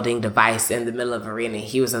scaffolding device in the middle of an arena.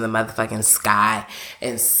 He was in the motherfucking sky,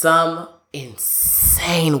 and some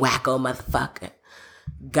insane wacko motherfucker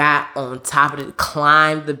got on top of it,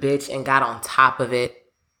 climbed the bitch and got on top of it,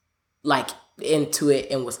 into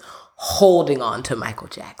it, and was holding on to Michael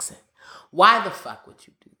Jackson. Why the fuck would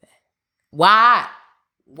you do that?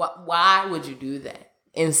 Why would you do that?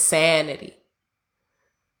 Insanity.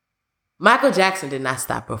 Michael Jackson did not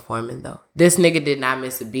stop performing, though. This nigga did not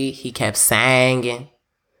miss a beat. He kept singing.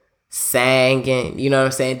 You know what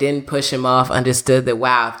I'm saying? Didn't push him off. Understood that,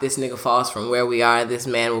 wow, if this nigga falls from where we are, this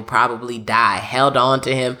man will probably die. Held on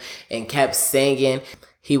to him and kept singing.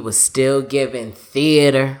 He was still giving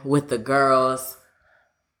theater with the girls.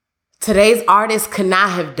 Today's artists could not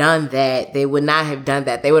have done that. They would not have done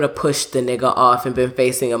that. They would have pushed the nigga off and been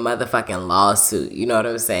facing a motherfucking lawsuit. You know what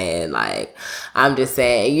I'm saying? I'm just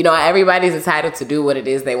saying, everybody's entitled to do what it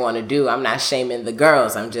is they want to do. I'm not shaming the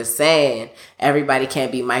girls. I'm just saying everybody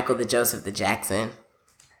can't be Michael the Joseph the Jackson.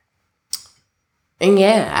 And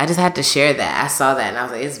yeah, I just had to share that. I saw that and I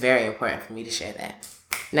was like, it's very important for me to share that.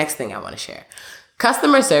 Next thing I want to share.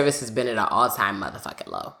 Customer service has been at an all-time motherfucking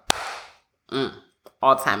low.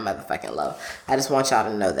 all-time motherfucking low. I just want y'all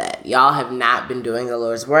to know that. Y'all have not been doing the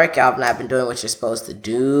Lord's work. Y'all have not been doing what you're supposed to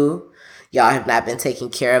do. Y'all have not been taking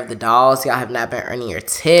care of the dolls. Y'all have not been earning your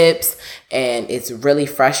tips. And it's really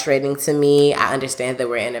frustrating to me. I understand that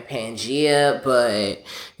we're in a Pangea, but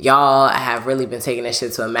y'all have really been taking this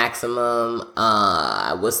shit to a maximum.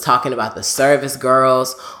 I was talking about the service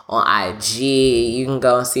girls on IG. You can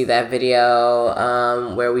go and see that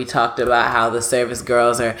video where we talked about how the service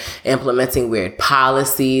girls are implementing weird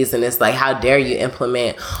policies. And it's like, how dare you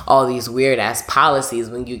implement all these weird ass policies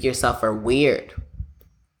when you yourself are weird?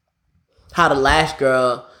 How the last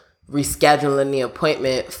girl rescheduling the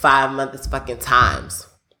appointment 5 motherfucking times.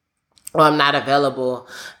 Oh, I'm not available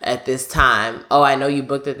at this time. Oh, I know you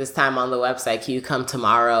booked at this time on the website. Can you come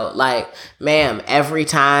tomorrow? Like, ma'am, every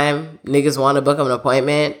time niggas want to book an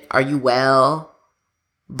appointment, are you well?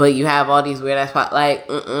 But you have all these weird ass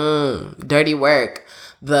dirty work.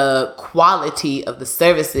 The quality of the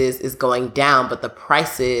services is going down, but the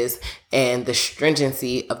prices and the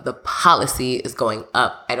stringency of the policy is going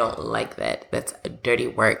up. I don't like that. That's dirty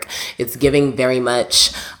work. It's giving very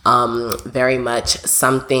much something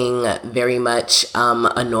very much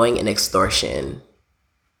annoying and extortion.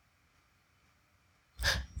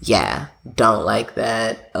 Yeah, don't like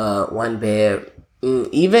that one bit.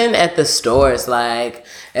 Even at the stores, like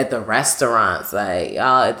at the restaurants, like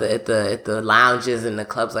y'all at the lounges and the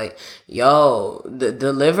clubs, like, yo,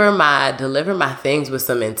 deliver my things with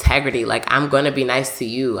some integrity. Like, I'm gonna be nice to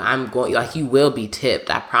you. You will be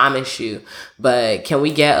tipped, I promise you. But can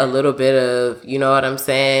we get a little bit of, you know what I'm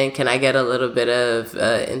saying? Can I get a little bit of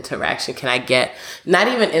interaction? Can I get, not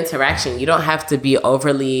even interaction, you don't have to be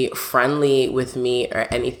overly friendly with me or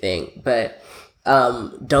anything, but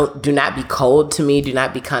do not be cold to me. Do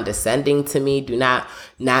not be condescending to me. Do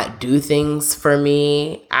not do things for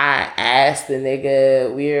me. I asked the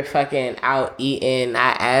nigga, we were fucking out eating.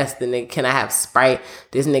 I asked the nigga, can I have Sprite?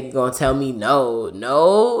 This nigga gonna tell me no,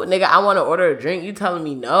 nigga, I want to order a drink. You telling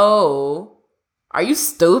me no? Are you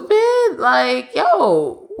stupid? Like,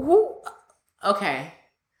 yo, who? Okay.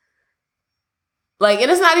 Like, and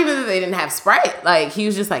it's not even that they didn't have Sprite. Like, he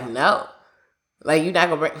was just like, no. Like, you're not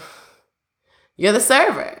gonna bring... You're the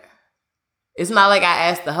server. It's not like I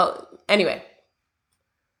asked the host. Anyway,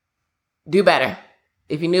 do better.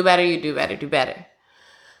 If you knew better, you do better. Do better.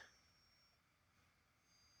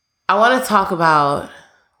 I want to talk about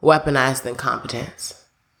weaponized incompetence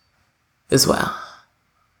as well.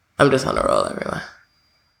 I'm just on a roll, everyone.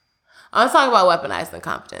 I want to talk about weaponized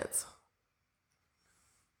incompetence.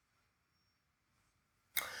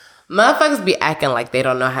 Motherfuckers be acting like they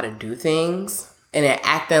don't know how to do things. And they're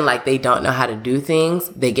acting like they don't know how to do things.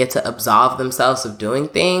 They get to absolve themselves of doing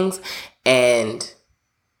things. And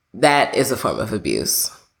that is a form of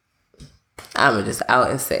abuse. I'm going to just out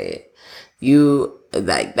and say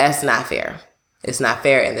it. That's not fair. It's not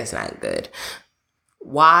fair and that's not good.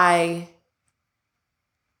 Why?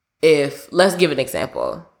 Let's give an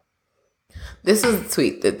example. This was a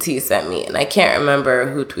tweet that T sent me, and I can't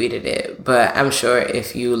remember who tweeted it, but I'm sure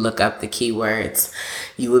if you look up the keywords,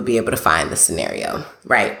 you would be able to find the scenario,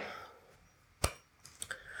 right?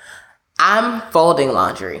 I'm folding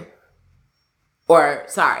laundry.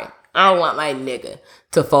 I don't want my nigga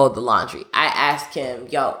to fold the laundry. I asked him,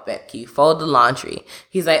 yo, Beck, can you fold the laundry?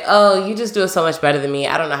 He's like, oh, you just do it so much better than me.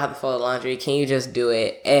 I don't know how to fold laundry. Can you just do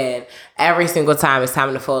it? And every single time it's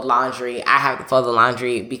time to fold laundry, I have to fold the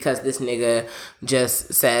laundry because this nigga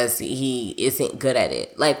just says he isn't good at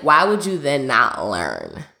it. Like, why would you then not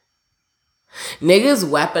learn? Niggas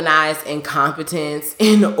weaponize incompetence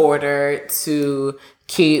in order to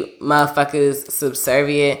keep motherfuckers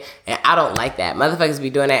subservient, and I don't like that. Motherfuckers be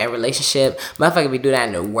doing that in relationship. Motherfuckers be doing that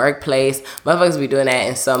in the workplace. Motherfuckers be doing that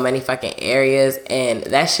in so many fucking areas, and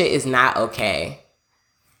that shit is not okay.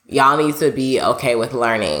 Y'all need to be okay with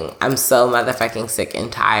learning. I'm so motherfucking sick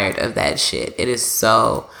and tired of that shit. It is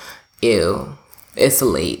so ew. It's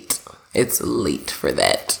late. It's late for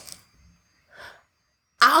that.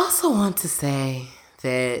 I also want to say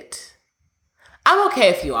that I'm okay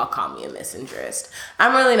if you all call me a misandrist.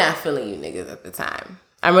 I'm really not feeling you niggas at the time.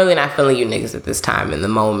 I'm really not feeling you niggas at this time, in the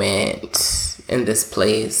moment, in this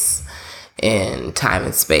place, in time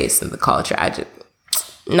and space, in the culture. I just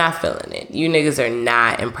not feeling it. You niggas are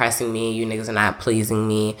not impressing me. You niggas are not pleasing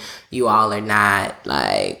me. You all are not.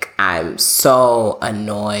 Like, I'm so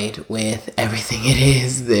annoyed with everything it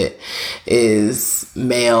is that is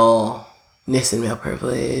male and male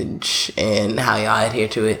privilege and how y'all adhere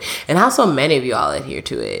to it and how so many of y'all adhere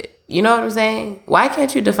to it. You know what I'm saying? Why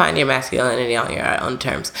can't you define your masculinity on your own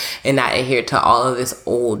terms and not adhere to all of this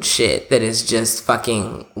old shit that is just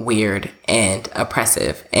fucking weird and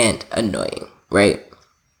oppressive and annoying, right?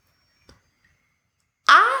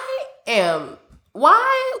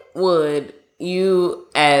 why would you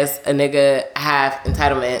as a nigga have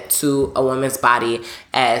entitlement to a woman's body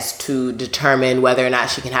as to determine whether or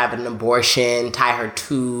not she can have an abortion, tie her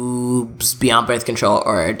tubes, be on birth control,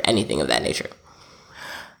 or anything of that nature?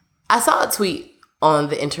 I saw a tweet on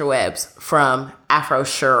the interwebs from Afro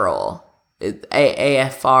Shirl,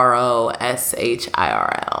 AFROSHIRL.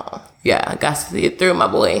 Yeah, I got to see it through, my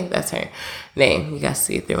boy. That's her name. You got to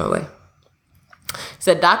see it through, my boy.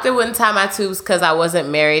 Said, doctor wouldn't tie my tubes because I wasn't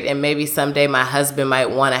married and maybe someday my husband might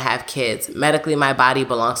want to have kids. Medically, my body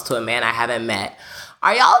belongs to a man I haven't met.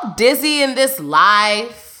 Are y'all dizzy in this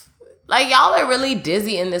life? Like, y'all are really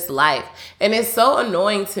dizzy in this life. And it's so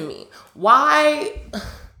annoying to me. Why?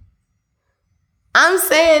 I'm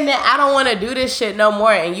saying that I don't want to do this shit no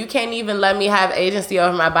more, and you can't even let me have agency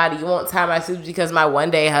over my body. You won't tie my tubes because my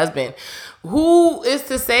one day husband. Who is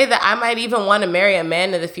to say that I might even want to marry a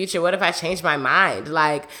man in the future? What if I change my mind?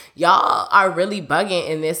 Like, y'all are really bugging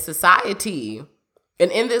in this society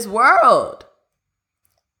and in this world.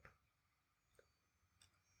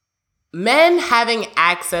 Men having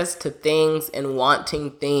access to things and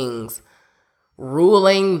wanting things,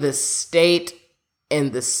 ruling the state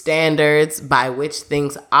and the standards by which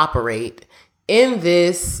things operate in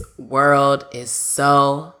this world is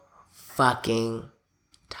so fucking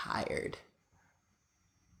tired.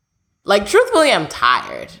 Like, truthfully, I'm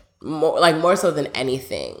tired. More so than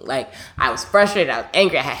anything. Like, I was frustrated. I was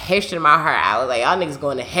angry. I had hatred in my heart. I was like, y'all niggas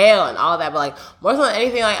going to hell and all that. But, like, more so than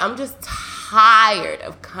anything, like, I'm just tired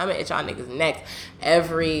of coming at y'all niggas' necks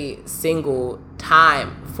every single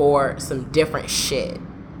time for some different shit.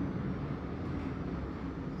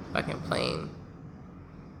 Fucking plane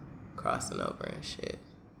crossing over and shit.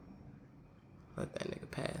 Let that nigga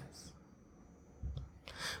pass.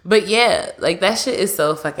 But yeah, like, that shit is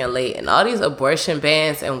so fucking late. And all these abortion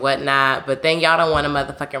bans and whatnot, but then y'all don't want to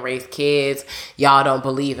motherfucking raise kids. Y'all don't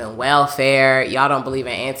believe in welfare. Y'all don't believe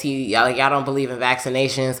in y'all don't believe in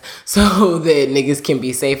vaccinations so that niggas can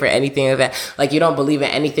be safe or anything like that. Like, you don't believe in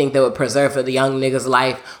anything that would preserve the young niggas'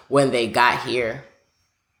 life when they got here.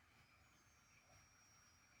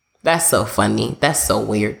 That's so funny. That's so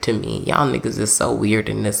weird to me. Y'all niggas is so weird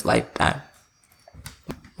in this lifetime.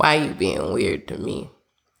 Why are you being weird to me?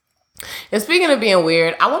 And speaking of being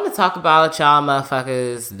weird, I want to talk about y'all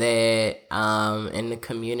motherfuckers that in the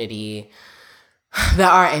community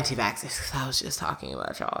that are anti-vaxxers, because I was just talking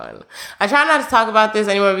about y'all. And I try not to talk about this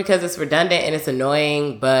anymore because it's redundant and it's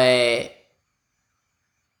annoying, but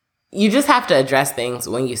you just have to address things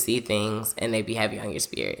when you see things and they be heavy on your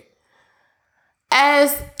spirit.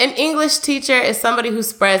 As an English teacher, as somebody who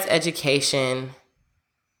spreads education,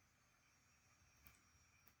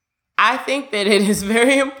 I think that it is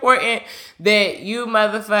very important that you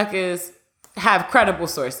motherfuckers have credible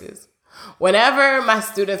sources. Whenever my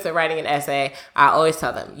students are writing an essay, I always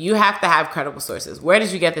tell them, you have to have credible sources. Where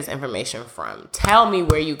did you get this information from? Tell me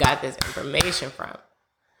where you got this information from.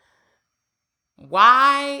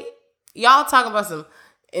 Why? Y'all talking about some,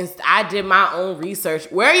 I did my own research.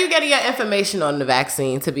 Where are you getting your information on the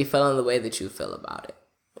vaccine to be feeling the way that you feel about it?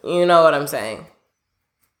 You know what I'm saying?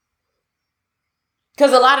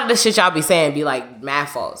 Because a lot of the shit y'all be saying be like mad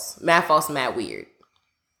false, mad weird.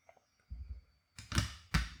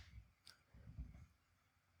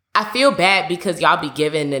 I feel bad because y'all be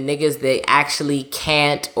giving the niggas that actually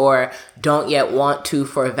can't or don't yet want to,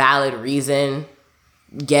 for a valid reason,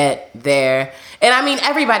 get there. And I mean,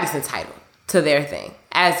 everybody's entitled to their thing,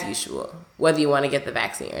 as usual, whether you want to get the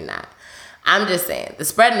vaccine or not. I'm just saying, the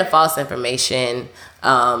spreading of false information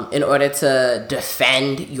in order to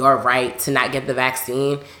defend your right to not get the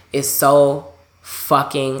vaccine is so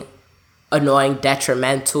fucking annoying,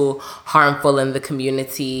 detrimental, harmful in the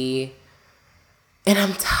community. And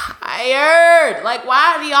I'm tired. Like,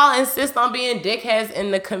 why do y'all insist on being dickheads in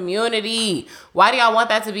the community? Why do y'all want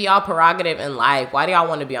that to be y'all prerogative in life? Why do y'all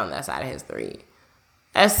want to be on that side of history?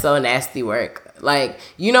 That's so nasty work. Like,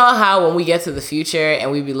 you know how when we get to the future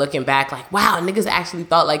and we be looking back like, wow, niggas actually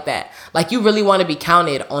thought like that. Like, you really want to be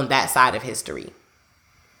counted on that side of history.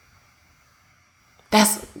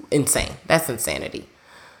 That's insane. That's insanity.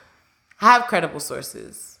 Have credible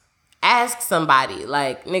sources. Ask somebody.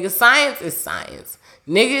 Like, nigga, science is science.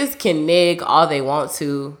 Niggas can nig all they want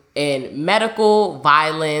to, and medical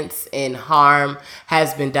violence and harm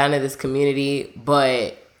has been done in this community,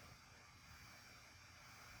 but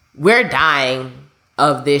we're dying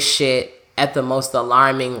of this shit at the most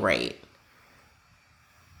alarming rate.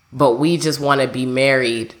 But we just want to be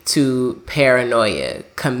married to paranoia,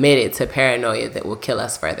 committed to paranoia that will kill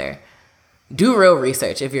us further. Do real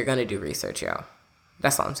research if you're going to do research, y'all.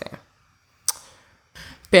 That's all I'm saying.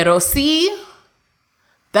 Pero sí,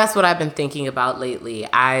 that's what I've been thinking about lately.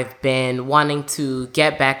 I've been wanting to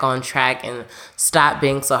get back on track and stop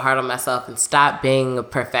being so hard on myself and stop being a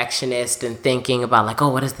perfectionist and thinking about like, oh,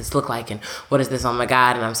 what does this look like? And what is this? Oh my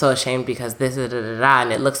God. And I'm so ashamed because this,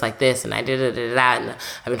 and it looks like this. And I did it, and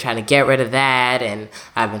I've been trying to get rid of that. And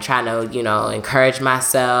I've been trying to, encourage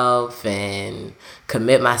myself and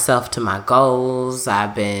commit myself to my goals.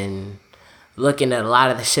 I've been looking at a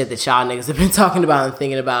lot of the shit that y'all niggas have been talking about and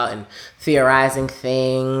thinking about and theorizing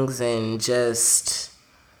things and just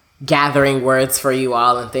gathering words for you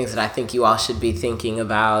all and things that I think you all should be thinking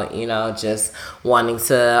about, just wanting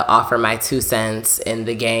to offer my 2 cents in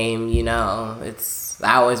the game,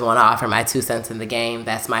 I always want to offer my 2 cents in the game.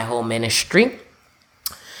 That's my whole ministry.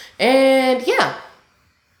 And yeah.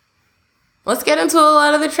 Let's get into a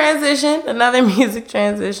lot of the transition, another music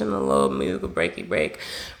transition, a little musical breaky break.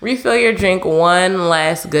 Refill your drink one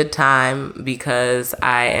last good time because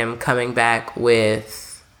I am coming back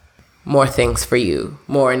with more things for you,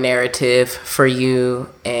 more narrative for you,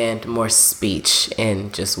 and more speech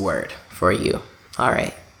in just word for you. All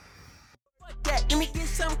right. Let me get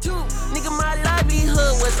some too. Nigga, my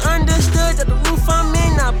livelihood was understood that the roof I'm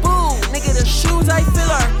in, I boo. Nigga, the shoes I feel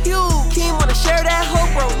are huge. King wanna share that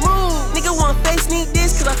hope or move. Nigga want face need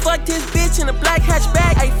this, cause I fucked this bitch in a black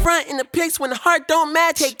hatchback. I front in the pics when the heart don't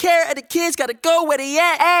match. Take care of the kids, gotta go where they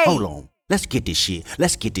at. Ay. Hold on. Let's get this shit.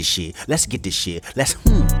 Let's get this shit. Let's get this shit. Let's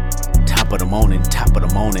Top of the morning, top of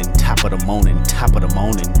the morning, top of the morning, top of the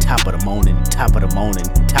morning, top of the morning, top of the morning,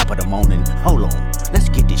 top of the morning. Hold on. Let's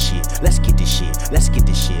get this shit. Let's get this shit. Let's get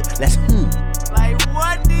this shit. Let's Like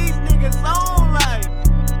what these niggas on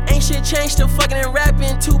like? Ain't shit changed, still fucking and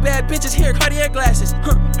rapping. 2 bad bitches here, Cartier glasses.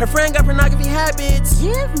 Her friend got pornography habits.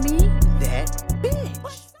 Give me that bitch.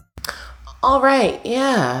 All right,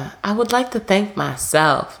 yeah. I would like to thank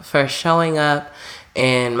myself for showing up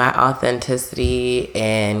in my authenticity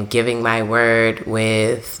and giving my word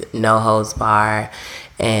with no holds bar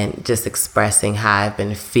and just expressing how I've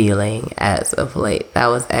been feeling as of late. That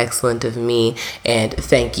was excellent of me, and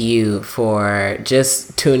thank you for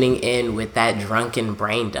just tuning in with that drunken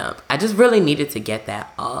brain dump. I just really needed to get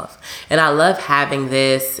that off, and I love having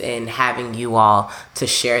this and having you all to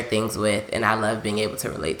share things with, and I love being able to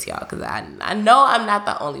relate to y'all because I know I'm not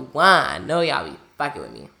the only one. I know y'all be fucking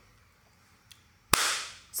with me.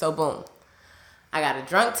 So boom, I got a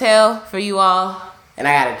drunk tale for you all. And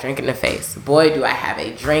I got a drink in the face. Boy, do I have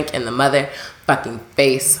a drink in the motherfucking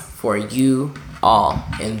face for you all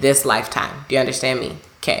in this lifetime. Do you understand me?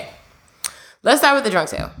 Okay. Let's start with the drunk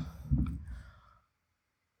tale.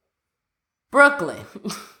 Brooklyn.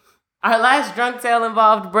 Our last drunk tale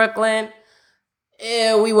involved Brooklyn.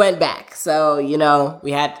 We went back. So,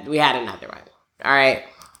 we had another one. All right.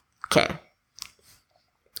 Okay.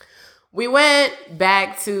 We went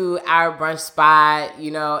back to our brunch spot,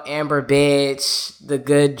 Amber Bitch, the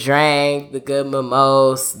good drink, the good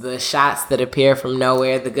mimosas, the shots that appear from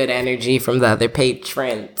nowhere, the good energy from the other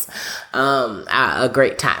patrons. A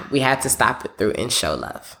great time. We had to stop it through and show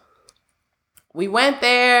love. We went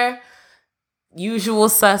there. Usual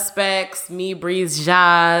suspects, me, Breeze,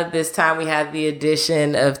 Ja. This time we had the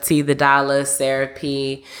addition of T the Dollar, Sarah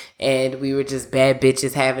P, and we were just bad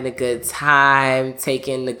bitches having a good time,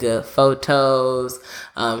 taking the good photos,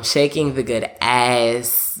 shaking the good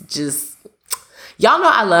ass, just... Y'all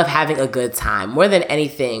know I love having a good time more than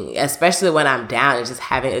anything, especially when I'm down and just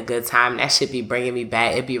having a good time. That shit be bringing me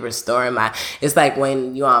back. It be restoring it's like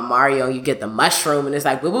when you on Mario and you get the mushroom and it's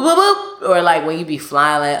like boop, boop, boop, boop. Or like when you be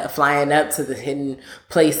flying up to the hidden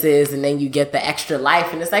places and then you get the extra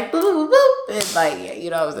life and it's like boop, boop, boop, boop. It's like,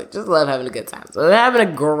 yeah, I was like, just love having a good time. So we're having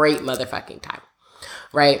a great motherfucking time,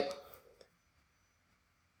 right?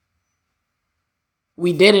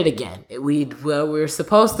 We did it again. We were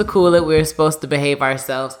supposed to cool it. We were supposed to behave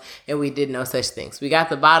ourselves, and we did no such things. We got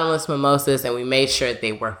the bottomless mimosas, and we made sure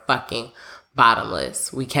they were fucking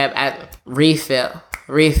bottomless. We kept at refill,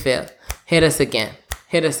 hit us again,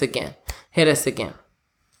 hit us again, hit us again.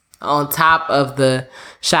 On top of the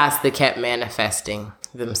shots that kept manifesting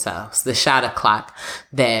themselves, the shot o'clock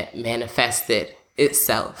that manifested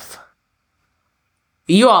itself.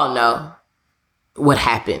 You all know what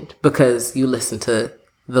happened because you listened to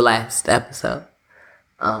the last episode.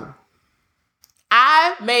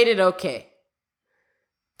 I made it okay.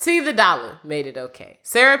 T the Dollar made it okay.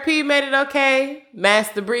 Sarah P made it okay.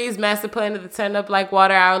 Master Breeze, Master Plan of the Turn Up Like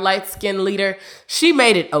Water, our light skinned leader, she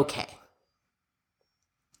made it okay.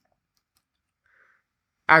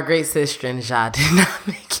 Our great sister and Ja did not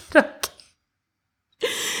make it okay.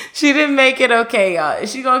 She didn't make it okay, y'all.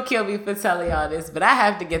 She gonna kill me for telling y'all this, but I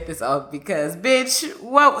have to get this off because, bitch,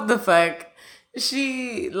 what the fuck?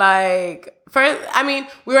 She like first. I mean,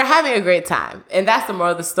 we were having a great time, and that's the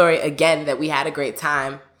moral of the story. Again, that we had a great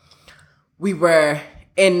time. We were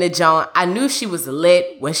in the joint. I knew she was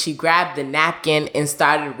lit when she grabbed the napkin and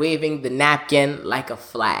started waving the napkin like a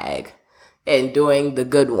flag and doing the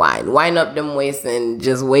good wine. Wind up them waists and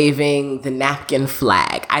just waving the napkin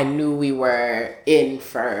flag. I knew we were in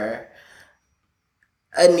for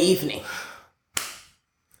an evening.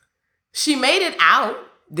 She made it out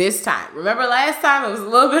this time. Remember last time it was a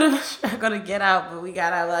little bit of a struggle to get out, but we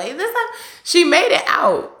got out. Like this time, she made it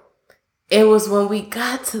out. It was when we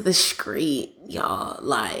got to the street, y'all,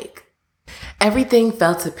 like everything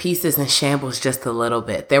fell to pieces and shambles just a little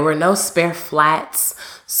bit. There were no spare flats,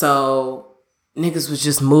 so niggas was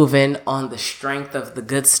just moving on the strength of the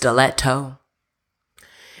good stiletto.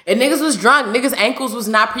 And niggas was drunk. Niggas' ankles was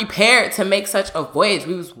not prepared to make such a voyage.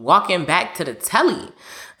 We was walking back to the telly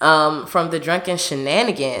from the drunken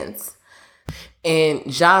shenanigans. And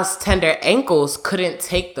Ja's tender ankles couldn't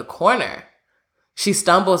take the corner. She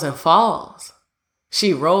stumbles and falls.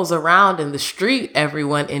 She rolls around in the street,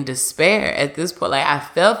 everyone in despair. At this point, like, I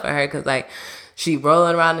felt for her because, like, she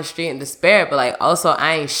rolling around the street in despair. But, like, also,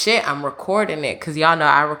 I ain't shit. I'm recording it because y'all know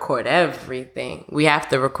I record everything. We have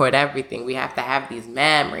to record everything. We have to have these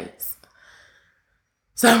memories.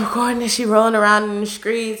 So I'm recording it. She rolling around in the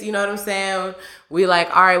streets. You know what I'm saying? We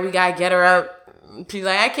like, all right, we got to get her up. She's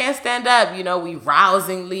like, I can't stand up. You know, we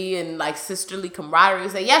rousingly and, like, sisterly camaraderie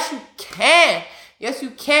say, yes, you can. Yes,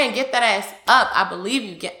 you can. Get that ass up. I believe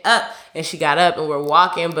you. Get up. And she got up and we're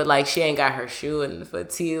walking, but like she ain't got her shoe in the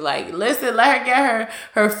fatigue. Like, listen, let her get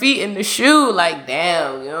her feet in the shoe. Like,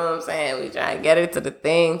 damn, you know what I'm saying? We try to get her to the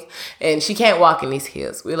things. And she can't walk in these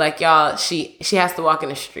heels. We're like, y'all, she has to walk in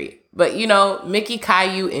the street. But, you know, Mickey,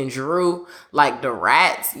 Caillou, and Drew, like the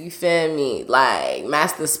rats, you feel me? Like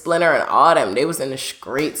Master Splinter and all them, they was in the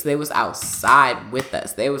streets. They was outside with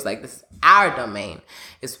us. They was like, this is our domain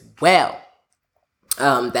as well.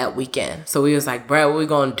 That weekend. So we was like, bro, what we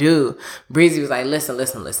gonna do? Breezy was like,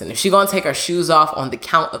 listen. If she gonna take her shoes off on the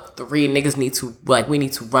count of 3, niggas need to, like, we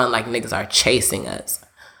need to run like niggas are chasing us.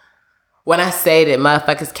 When I say that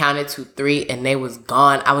motherfuckers counted to 3 and they was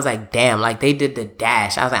gone, I was like, damn, like they did the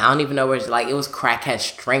dash. I was like, I don't even know where, like, it was crackhead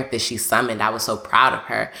strength that she summoned. I was so proud of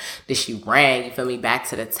her that she ran, you feel me, back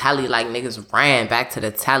to the telly. Like niggas ran back to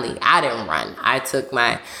the telly. I didn't run. I took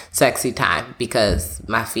my sexy time because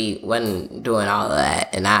my feet wasn't doing all of that.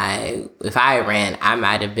 And if I ran, I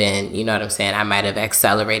might have been, you know what I'm saying? I might have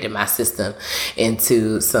accelerated my system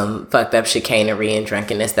into some fucked up chicanery and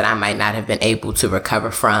drunkenness that I might not have been able to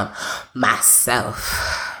recover from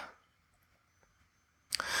myself.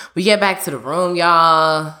 We get back to the room,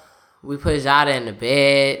 y'all. We put Jada in the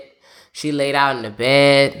bed. She laid out in the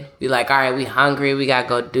bed. We like, all right, we hungry. We gotta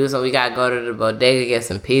go do something. We gotta go to the bodega, get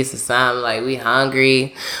some pizza, something. Like, we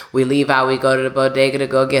hungry. We leave out. We go to the bodega to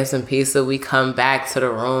go get some pizza. We come back to the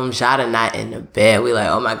room. Jada not in the bed. We like,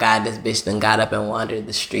 oh my God, this bitch done got up and wandered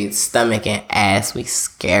the streets, stomach and ass. We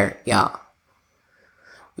scared, y'all.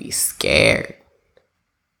 We scared.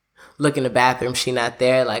 Look in the bathroom, she not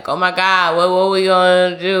there. Like, oh my God, what we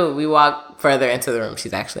gonna do? We walk further into the room.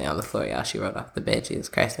 She's actually on the floor, y'all. She rolled off the bed. Jesus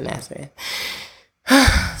Christ of Nazareth.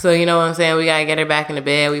 So, you know what I'm saying? We gotta get her back in the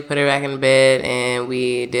bed. We put her back in the bed and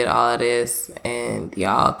we did all of this. And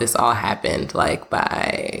y'all, this all happened like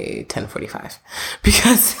by 10:45.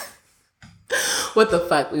 Because what the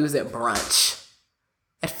fuck? We was at brunch.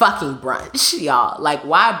 At fucking brunch, y'all. Like,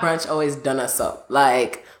 why brunch always done us so?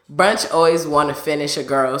 Like, brunch always want to finish a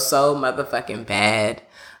girl so motherfucking bad.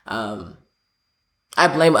 I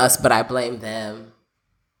blame us, but I blame them.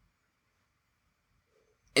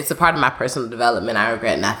 It's a part of my personal development. I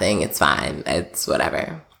regret nothing. It's fine. It's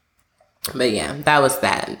whatever. But yeah, that was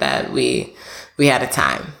that. That we had a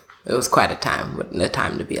time. It was quite a time. A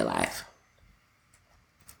time to be alive.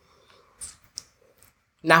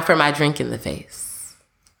 Not for my drink in the face.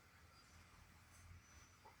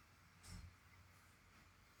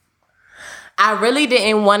 I really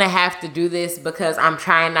didn't want to have to do this because I'm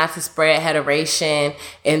trying not to spread hateration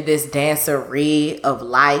in this dancery of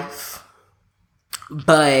life.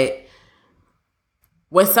 But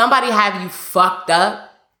when somebody have you fucked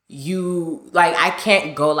up, I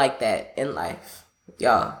can't go like that in life.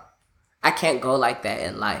 Y'all, I can't go like that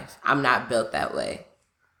in life. I'm not built that way.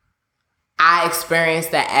 I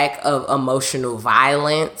experienced the act of emotional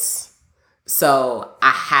violence. So I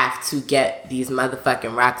have to get these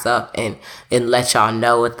motherfucking rocks up and let y'all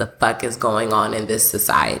know what the fuck is going on in this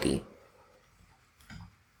society.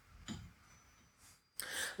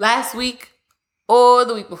 Last week or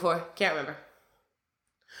the week before, can't remember.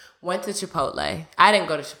 Went to Chipotle. I didn't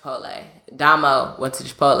go to Chipotle. Damo went to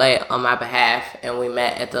Chipotle on my behalf, and we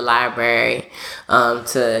met at the library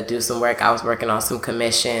to do some work. I was working on some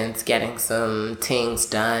commissions, getting some things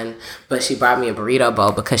done, but she brought me a burrito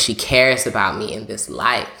bowl because she cares about me in this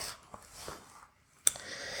life.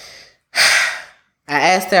 I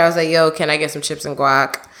asked her, I was like, yo, can I get some chips and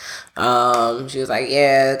guac? She was like,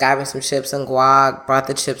 yeah, got me some chips and guac, brought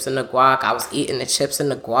the chips and the guac. I was eating the chips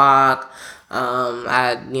and the guac.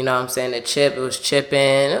 You know what I'm saying, the chip, it was chipping.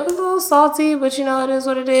 It was a little salty, but you know, it is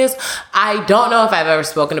what it is. I don't know if I've ever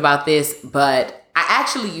spoken about this, but I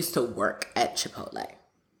actually used to work at Chipotle.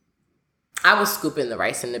 I was scooping the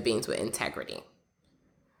rice and the beans with integrity.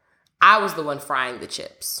 I was the one frying the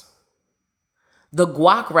chips. The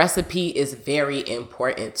guac recipe is very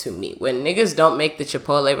important to me. When niggas don't make the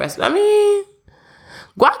Chipotle recipe, I mean,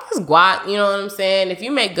 guac is guac, you know what I'm saying? If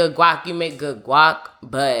you make good guac, you make good guac,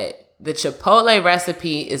 but the Chipotle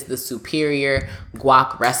recipe is the superior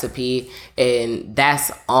guac recipe, and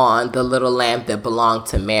that's on the little lamb that belonged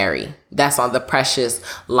to Mary. That's on the precious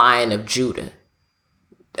Lion of Judah.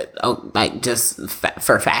 Oh, like, just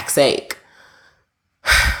for fact's sake.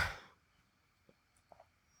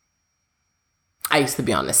 I used to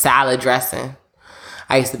be on the salad dressing.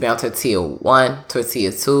 I used to be on tortilla 1,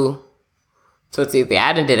 tortilla 2, tortilla 3.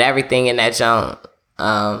 I done did everything in that joint.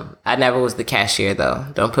 I never was the cashier, though.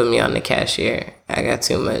 Don't put me on the cashier. I got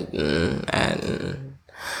too much. My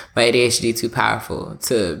ADHD too powerful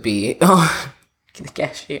to be on the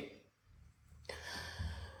cashier.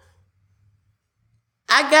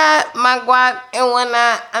 I got my guac, and when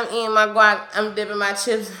I'm eating my guac, I'm dipping my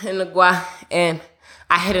chips in the guac, and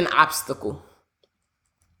I hit an obstacle.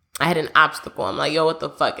 I'm like, yo, what the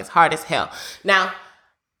fuck? It's hard as hell. Now,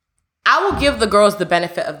 I will give the girls the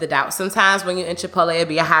benefit of the doubt. Sometimes when you're in Chipotle, it'll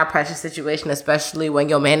be a high pressure situation, especially when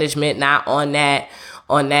your management not on that,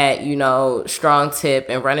 you know, strong tip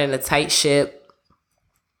and running a tight ship.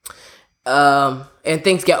 And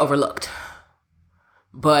things get overlooked.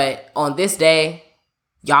 But on this day,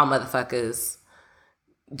 y'all motherfuckers,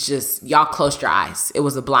 y'all closed your eyes. It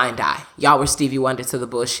was a blind eye. Y'all were Stevie Wonder to the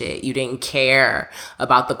bullshit. You didn't care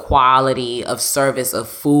about the quality of service of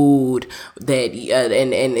food that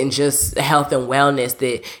and just health and wellness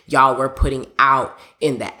that y'all were putting out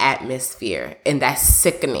in the atmosphere. And that's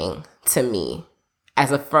sickening to me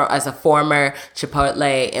as a former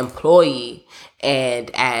Chipotle employee and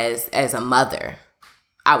as a mother.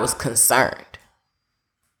 I was concerned.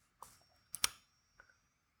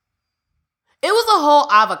 It was a whole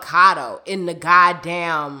avocado in the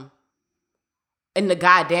goddamn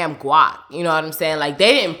guac. You know what I'm saying? Like,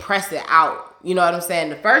 they didn't press it out. You know what I'm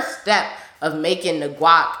saying? The first step of making the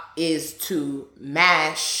guac is to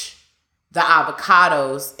mash the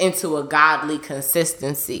avocados into a godly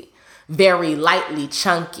consistency. Very lightly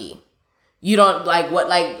chunky. You don't like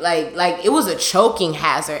it was a choking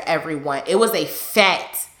hazard, everyone. It was a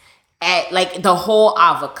fat at like the whole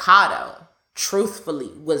avocado,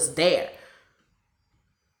 truthfully, was there.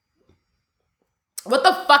 What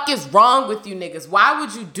the fuck is wrong with you niggas? Why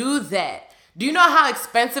would you do that? Do you know how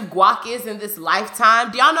expensive guac is in this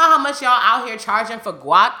lifetime? Do y'all know how much y'all out here charging for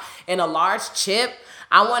guac and a large chip?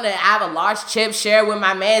 I want to have a large chip, share with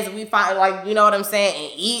my mans, and we find, like, you know what I'm saying,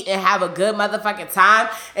 and eat and have a good motherfucking time.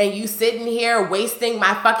 And you sitting here wasting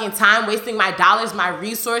my fucking time, wasting my dollars, my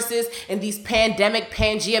resources in these pandemic,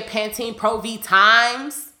 Pangea, Pantene, Pro V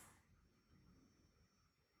times?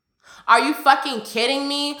 Are you fucking kidding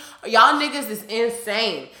me? Y'all niggas is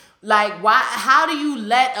insane. Like, why? How do you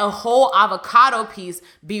let a whole avocado piece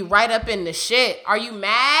be right up in the shit? Are you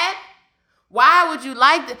mad? Why would you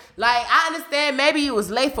like that? Like, I understand maybe you was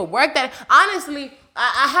late for work. That honestly,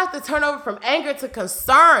 I have to turn over from anger to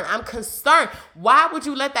concern. I'm concerned. Why would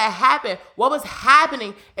you let that happen? What was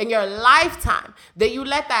happening in your lifetime that you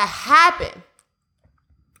let that happen?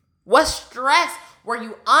 What stress were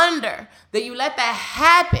you under that you let that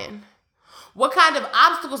happen? What kind of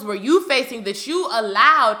obstacles were you facing that you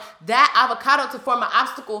allowed that avocado to form an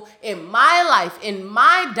obstacle in my life, in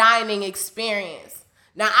my dining experience?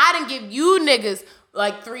 Now, I didn't give you niggas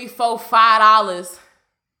like $3, $4, $5,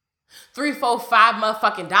 $3, $4, $5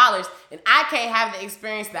 motherfucking dollars, and I can't have the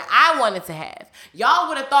experience that I wanted to have. Y'all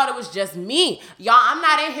would have thought it was just me. Y'all, I'm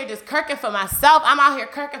not in here just kirking for myself. I'm out here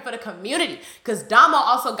kirking for the community. Because Damo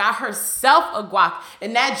also got herself a guac,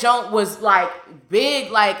 and that joint was like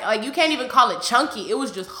big, like you can't even call it chunky. It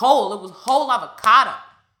was just whole. It was whole avocado.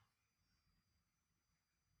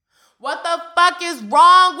 What the fuck is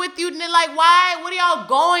wrong with you? Like, why? What are y'all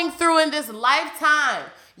going through in this lifetime?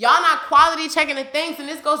 Y'all not quality checking the things, and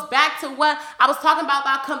this goes back to what I was talking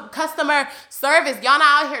about customer service. Y'all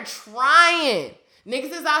not out here trying.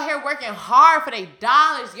 Niggas is out here working hard for their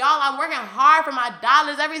dollars. Y'all, I'm working hard for my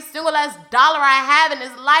dollars. Every single last dollar I have in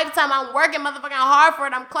this lifetime, I'm working motherfucking hard for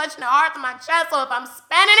it. I'm clutching it hard to my chest. So if I'm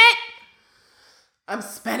spending it, I'm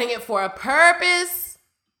spending it for a purpose.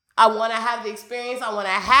 I want to have the experience I want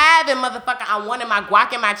to have, and motherfucker, I wanted my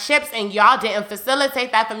guac and my chips, and y'all didn't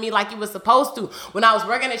facilitate that for me like you was supposed to. When I was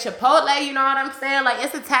working at Chipotle, you know what I'm saying? Like,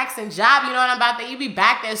 it's a taxing job, you know what I'm about to. You be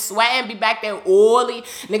back there sweating, be back there oily.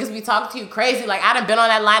 Niggas be talking to you crazy. Like, I done been on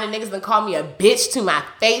that line and niggas done call me a bitch to my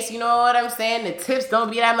face, you know what I'm saying? The tips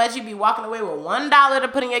don't be that much. You be walking away with $1 to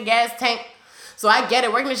put in your gas tank. So I get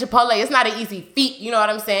it. Working at Chipotle, it's not an easy feat. You know what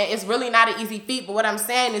I'm saying? It's really not an easy feat. But what I'm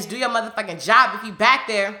saying is do your motherfucking job. If you back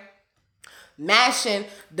there mashing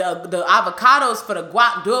the avocados for the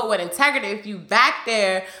guac, do it with integrity. If you back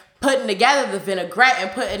there putting together the vinaigrette and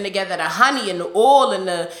putting together the honey and the oil and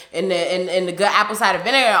the good apple cider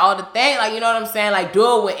vinegar, all the thing, like, you know what I'm saying? Like,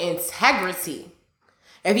 do it with integrity.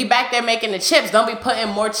 If you back there making the chips, don't be putting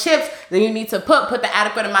more chips than you need to put the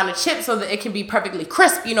adequate amount of chips so that it can be perfectly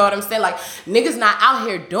crisp. You know what I'm saying? Like, niggas not out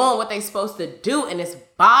here doing what they supposed to do, and it's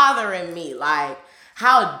bothering me. Like,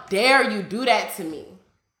 how dare you do that to me?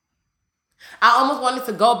 I almost wanted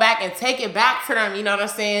to go back and take it back to them. You know what I'm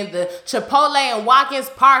saying? The Chipotle in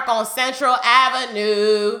Watkins Park on Central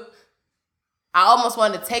Avenue. I almost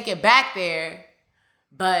wanted to take it back there.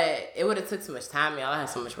 But it would have took too much time, y'all. I had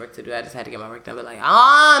so much work to do. I just had to get my work done. But, like,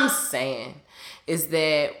 all I'm saying is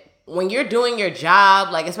that when you're doing your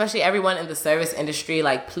job, like, especially everyone in the service industry,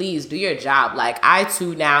 like, please do your job. Like, I,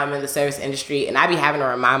 too, now am in the service industry, and I be having to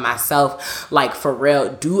remind myself, like, for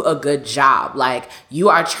real, do a good job. Like, you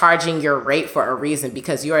are charging your rate for a reason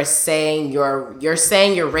because you're saying your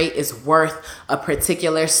rate is worth a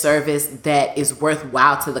particular service that is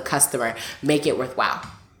worthwhile to the customer. Make it worthwhile.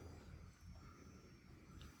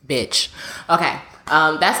 Bitch. Okay.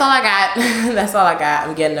 That's all I got. That's all I got.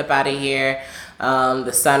 I'm getting up out of here.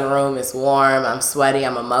 The sunroom is warm. I'm sweaty.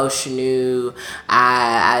 I'm emotional.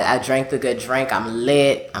 I drank the good drink. I'm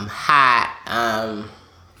lit. I'm hot. And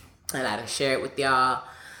I done share it with y'all.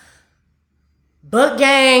 Book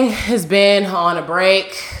Gang has been on a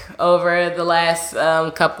break over the last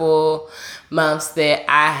couple months that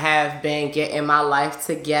I have been getting my life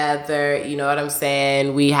together. You know what I'm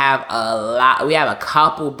saying? We have a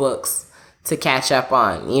couple books to catch up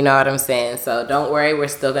on. You know what I'm saying? So don't worry, we're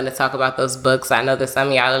still going to talk about those books. I know that some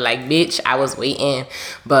of y'all are like, bitch, I was waiting.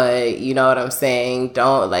 But you know what I'm saying?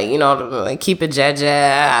 Don't, like, you know, like, keep it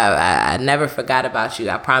jaja. I never forgot about you.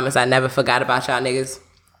 I promise I never forgot about y'all niggas.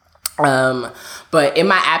 But in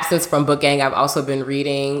my absence from Book Gang, I've also been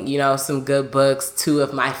reading, you know, some good books. 2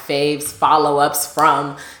 of my faves, follow-ups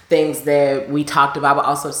from things that we talked about, but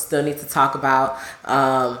also still need to talk about.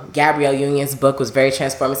 Gabrielle Union's book was very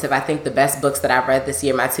transformative. I think the best books that I've read this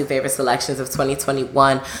year, my 2 favorite selections of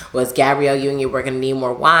 2021 was Gabrielle Union, We're Gonna Need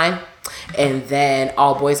More Wine, and then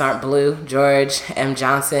All Boys Aren't Blue, George M.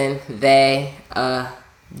 Johnson. They,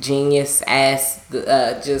 genius ass,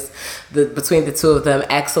 between the 2 of them,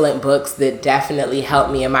 excellent books that definitely helped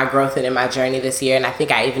me in my growth and in my journey this year. And I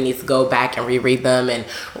think I even need to go back and reread them and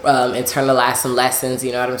internalize some lessons,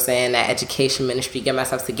 you know what I'm saying, that education ministry, get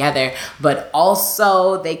myself together. But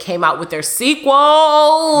also they came out with their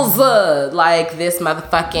sequels like this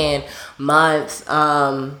motherfucking month.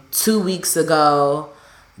 2 weeks ago,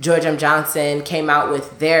 George M. Johnson came out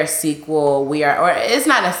with their sequel, or it's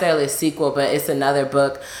not necessarily a sequel, but it's another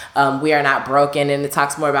book, We Are Not Broken, and it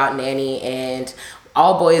talks more about Nanny. And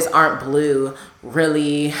All Boys Aren't Blue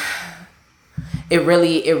really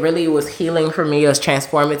was healing for me. It was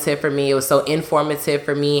transformative for me. It was so informative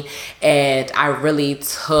for me, and I really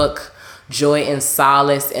took joy and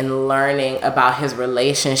solace in learning about his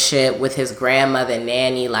relationship with his grandmother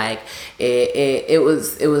Nanny. Like it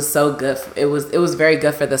was so good. It was very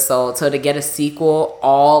good for the soul. So to get a sequel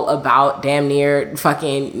all about damn near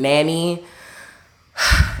fucking Nanny,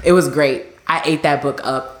 it was great. I ate that book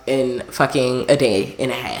up in fucking a day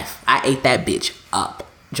and a half. I ate that bitch up.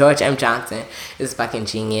 George M. Johnson is fucking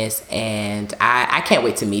genius, and I can't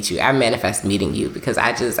wait to meet you. I manifest meeting you because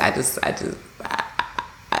I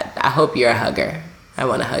hope you're a hugger. I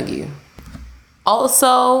want to hug you.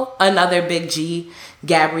 Also, another big G,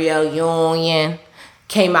 Gabrielle Union,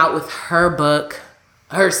 came out with her book,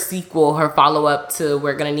 her sequel, her follow-up to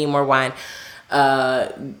We're Gonna Need More Wine.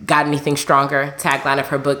 Got Anything Stronger. Tagline of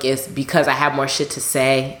her book is Because I Have More Shit to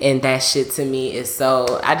Say, and that shit to me is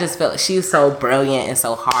so, I just feel like she's so brilliant and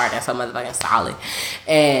so hard and so motherfucking solid,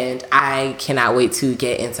 and I cannot wait to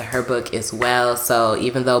get into her book as well. So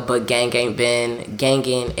even though Book Gang ain't been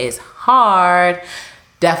ganging as hard,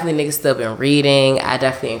 Definitely niggas still been reading. I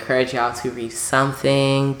definitely encourage y'all to read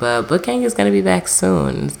something. But Book Gang is going to be back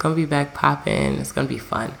soon. It's going to be back popping. It's going to be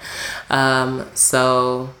fun.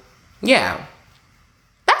 So, yeah.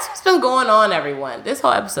 That's what's been going on, everyone. This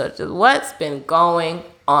whole episode is what's been going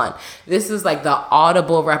on. This is like the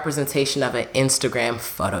audible representation of an Instagram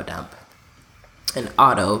photo dump. An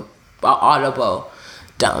audible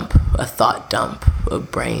dump. A thought dump. A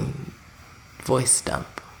brain voice dump.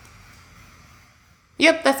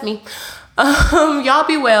 Yep, that's me. Y'all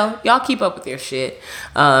be well. Y'all keep up with your shit.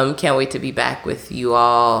 Can't wait to be back with you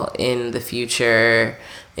all in the future.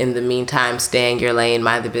 In the meantime, stay in your lane.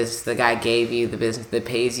 Mind the business that God gave you. The business that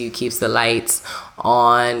pays you, keeps the lights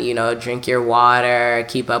on. You know, drink your water.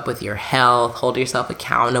 Keep up with your health. Hold yourself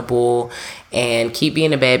accountable. And keep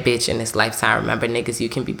being a bad bitch in this lifetime. Remember, niggas, you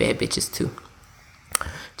can be bad bitches too.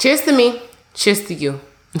 Cheers to me. Cheers to you.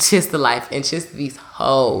 Cheers to life, and cheers to these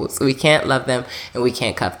hoes. We can't love them and we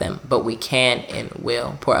can't cuff them, but we can and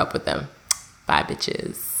will pour up with them. Bye,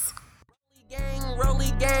 bitches. Rolly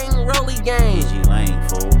gang. Easy lane,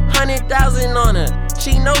 fool. 100,000 on her.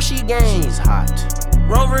 She know she gang. She's hot.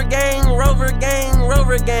 Rover gang. Rover gang.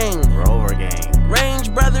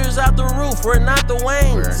 Range brothers out the roof. We're not the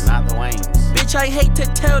Waynes. We're not the Waynes. Bitch, I hate to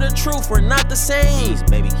tell the truth. We're not the same. He's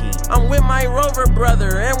Baby King. I'm with my Rover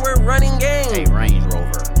brother and we're running game. A Range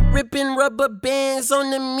Rover. Ripping rubber bands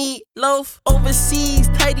on the meatloaf. Overseas,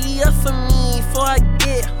 tidy up for me before I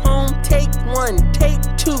get home. Take 1, take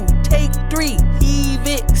 2, take 3. Leave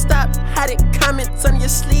it, stop, hide it, comments on your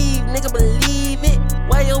sleeve. Nigga, believe it.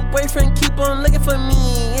 Why your boyfriend keep on looking for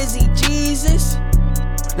me? Is he Jesus?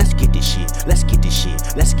 Let's get this shit. Let's get this shit.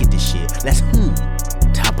 Let's get this shit. Let's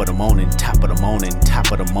Top of the morning, top of the morning,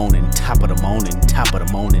 top of the morning, top of the morning, top of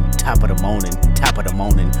the morning, top of the morning, top of the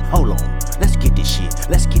morning. Hold on. Let's get this shit.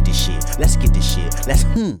 Let's get this shit. Let's get this shit. Let's